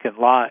kind of vacant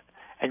lot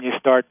and you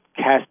start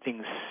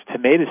casting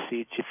tomato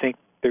seeds, you think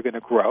they're going to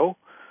grow?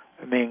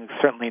 I mean,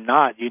 certainly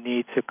not. You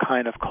need to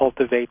kind of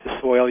cultivate the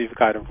soil. You've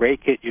got to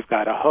rake it. You've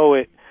got to hoe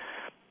it.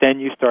 Then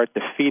you start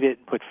to feed it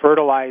and put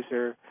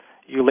fertilizer.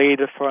 You lay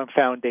the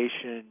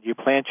foundation. You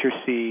plant your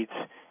seeds.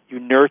 You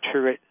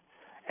nurture it,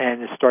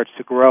 and it starts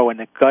to grow. And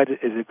the gut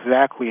is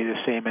exactly the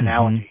same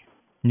analogy. Mm-hmm.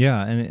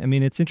 Yeah, and I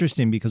mean, it's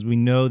interesting because we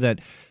know that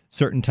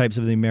certain types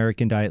of the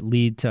American diet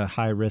lead to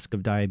high risk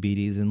of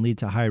diabetes and lead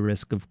to high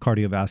risk of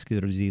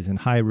cardiovascular disease and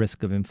high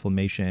risk of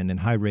inflammation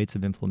and high rates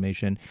of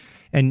inflammation.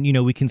 And,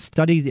 we can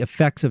study the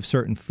effects of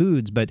certain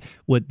foods, but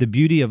what the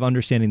beauty of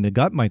understanding the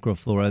gut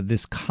microflora,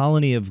 this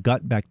colony of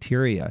gut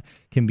bacteria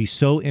can be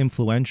so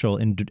influential.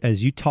 And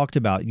as you talked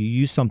about, you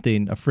used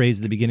a phrase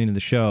at the beginning of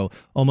the show,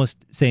 almost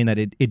saying that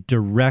it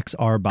directs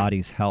our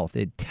body's health.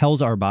 It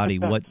tells our body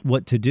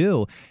what to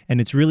do.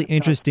 And it's really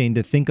interesting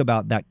to think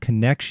about that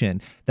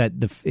connection, that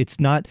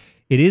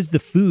it is the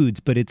foods,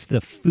 but it's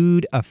the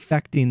food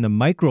affecting the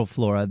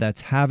microflora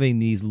that's having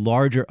these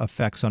larger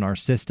effects on our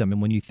system.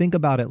 And when you think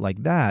about it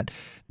like that,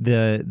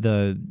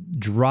 the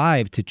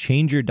drive to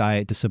change your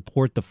diet to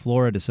support the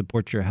flora, to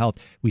support your health,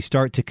 we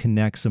start to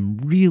connect some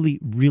really,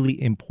 really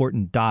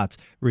important dots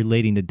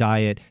relating to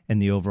diet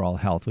and the overall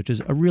health, which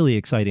is a really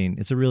exciting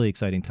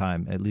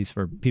time, at least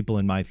for people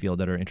in my field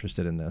that are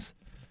interested in this.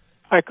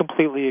 I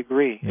completely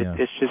agree. Yeah.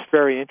 It's just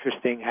very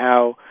interesting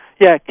how,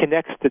 it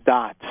connects the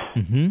dots.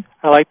 Mm-hmm.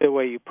 I like the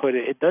way you put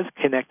it. It does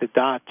connect the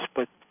dots,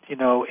 but,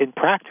 in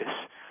practice,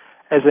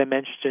 as I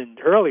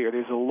mentioned earlier,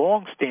 there's a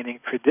long-standing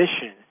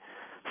tradition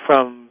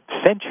from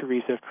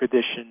centuries of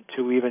tradition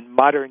to even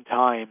modern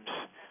times,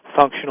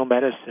 functional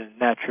medicine,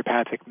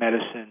 naturopathic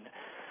medicine,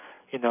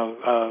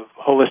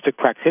 holistic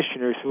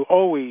practitioners who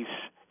always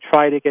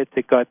try to get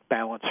the gut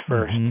balance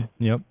first.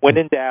 Mm-hmm. Yep. When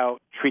in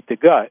doubt, treat the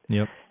gut.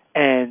 Yep.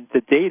 And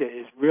the data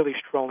is really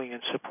strongly in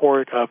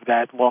support of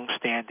that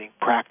long-standing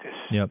practice.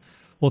 Yep.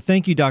 Well,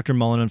 thank you, Dr.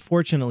 Mullen.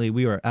 Unfortunately,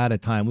 we are out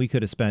of time. We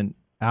could have spent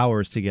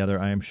hours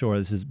together, I am sure.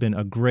 This has been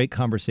a great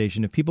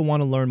conversation. If people want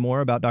to learn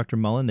more about Dr.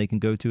 Mullen, they can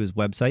go to his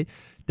website,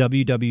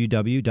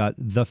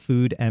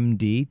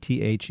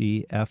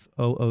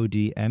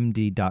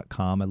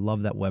 www.thefoodmd.com. I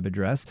love that web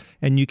address.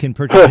 And you can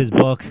purchase his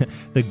book,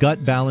 The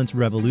Gut Balance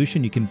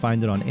Revolution. You can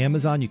find it on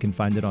Amazon. You can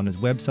find it on his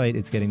website.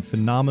 It's getting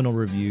phenomenal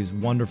reviews,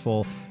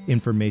 wonderful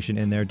information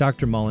in there.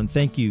 Dr. Mullen,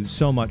 thank you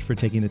so much for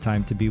taking the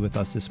time to be with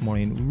us this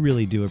morning. We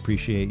really do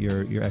appreciate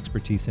your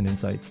expertise and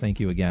insights. Thank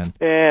you again.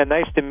 Yeah,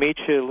 nice to meet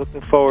you.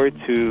 Looking forward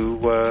to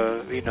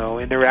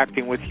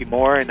interacting with you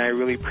more, and I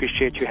really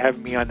appreciate you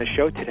having me on the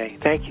show today.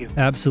 Thank you.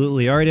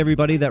 Absolutely. All right,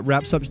 everybody, that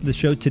wraps up the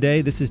show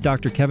today. This is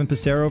Dr. Kevin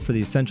Passero for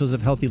the Essentials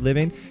of Healthy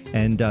Living,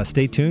 and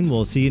stay tuned.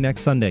 We'll see you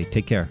next Sunday.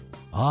 Take care.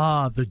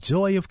 Ah, the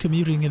joy of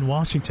commuting in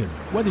Washington.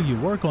 Whether you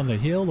work on the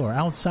Hill or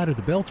outside of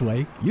the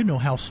Beltway, you know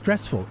how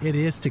stressful it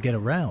is to get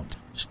around.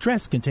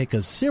 Stress can take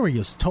a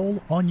serious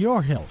toll on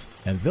your health,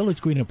 and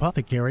Village Green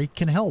Apothecary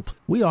can help.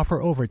 We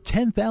offer over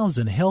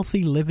 10,000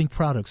 healthy living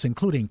products,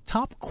 including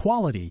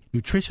top-quality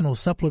nutritional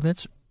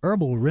supplements,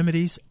 herbal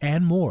remedies,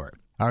 and more.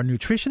 Our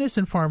nutritionists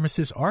and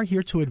pharmacists are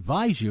here to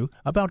advise you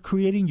about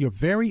creating your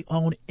very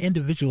own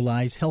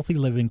individualized healthy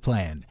living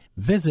plan.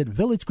 Visit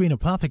Village Green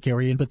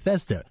Apothecary in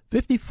Bethesda,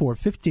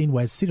 5415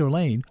 West Cedar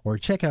Lane, or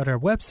check out our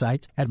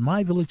website at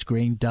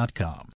myvillagegreen.com.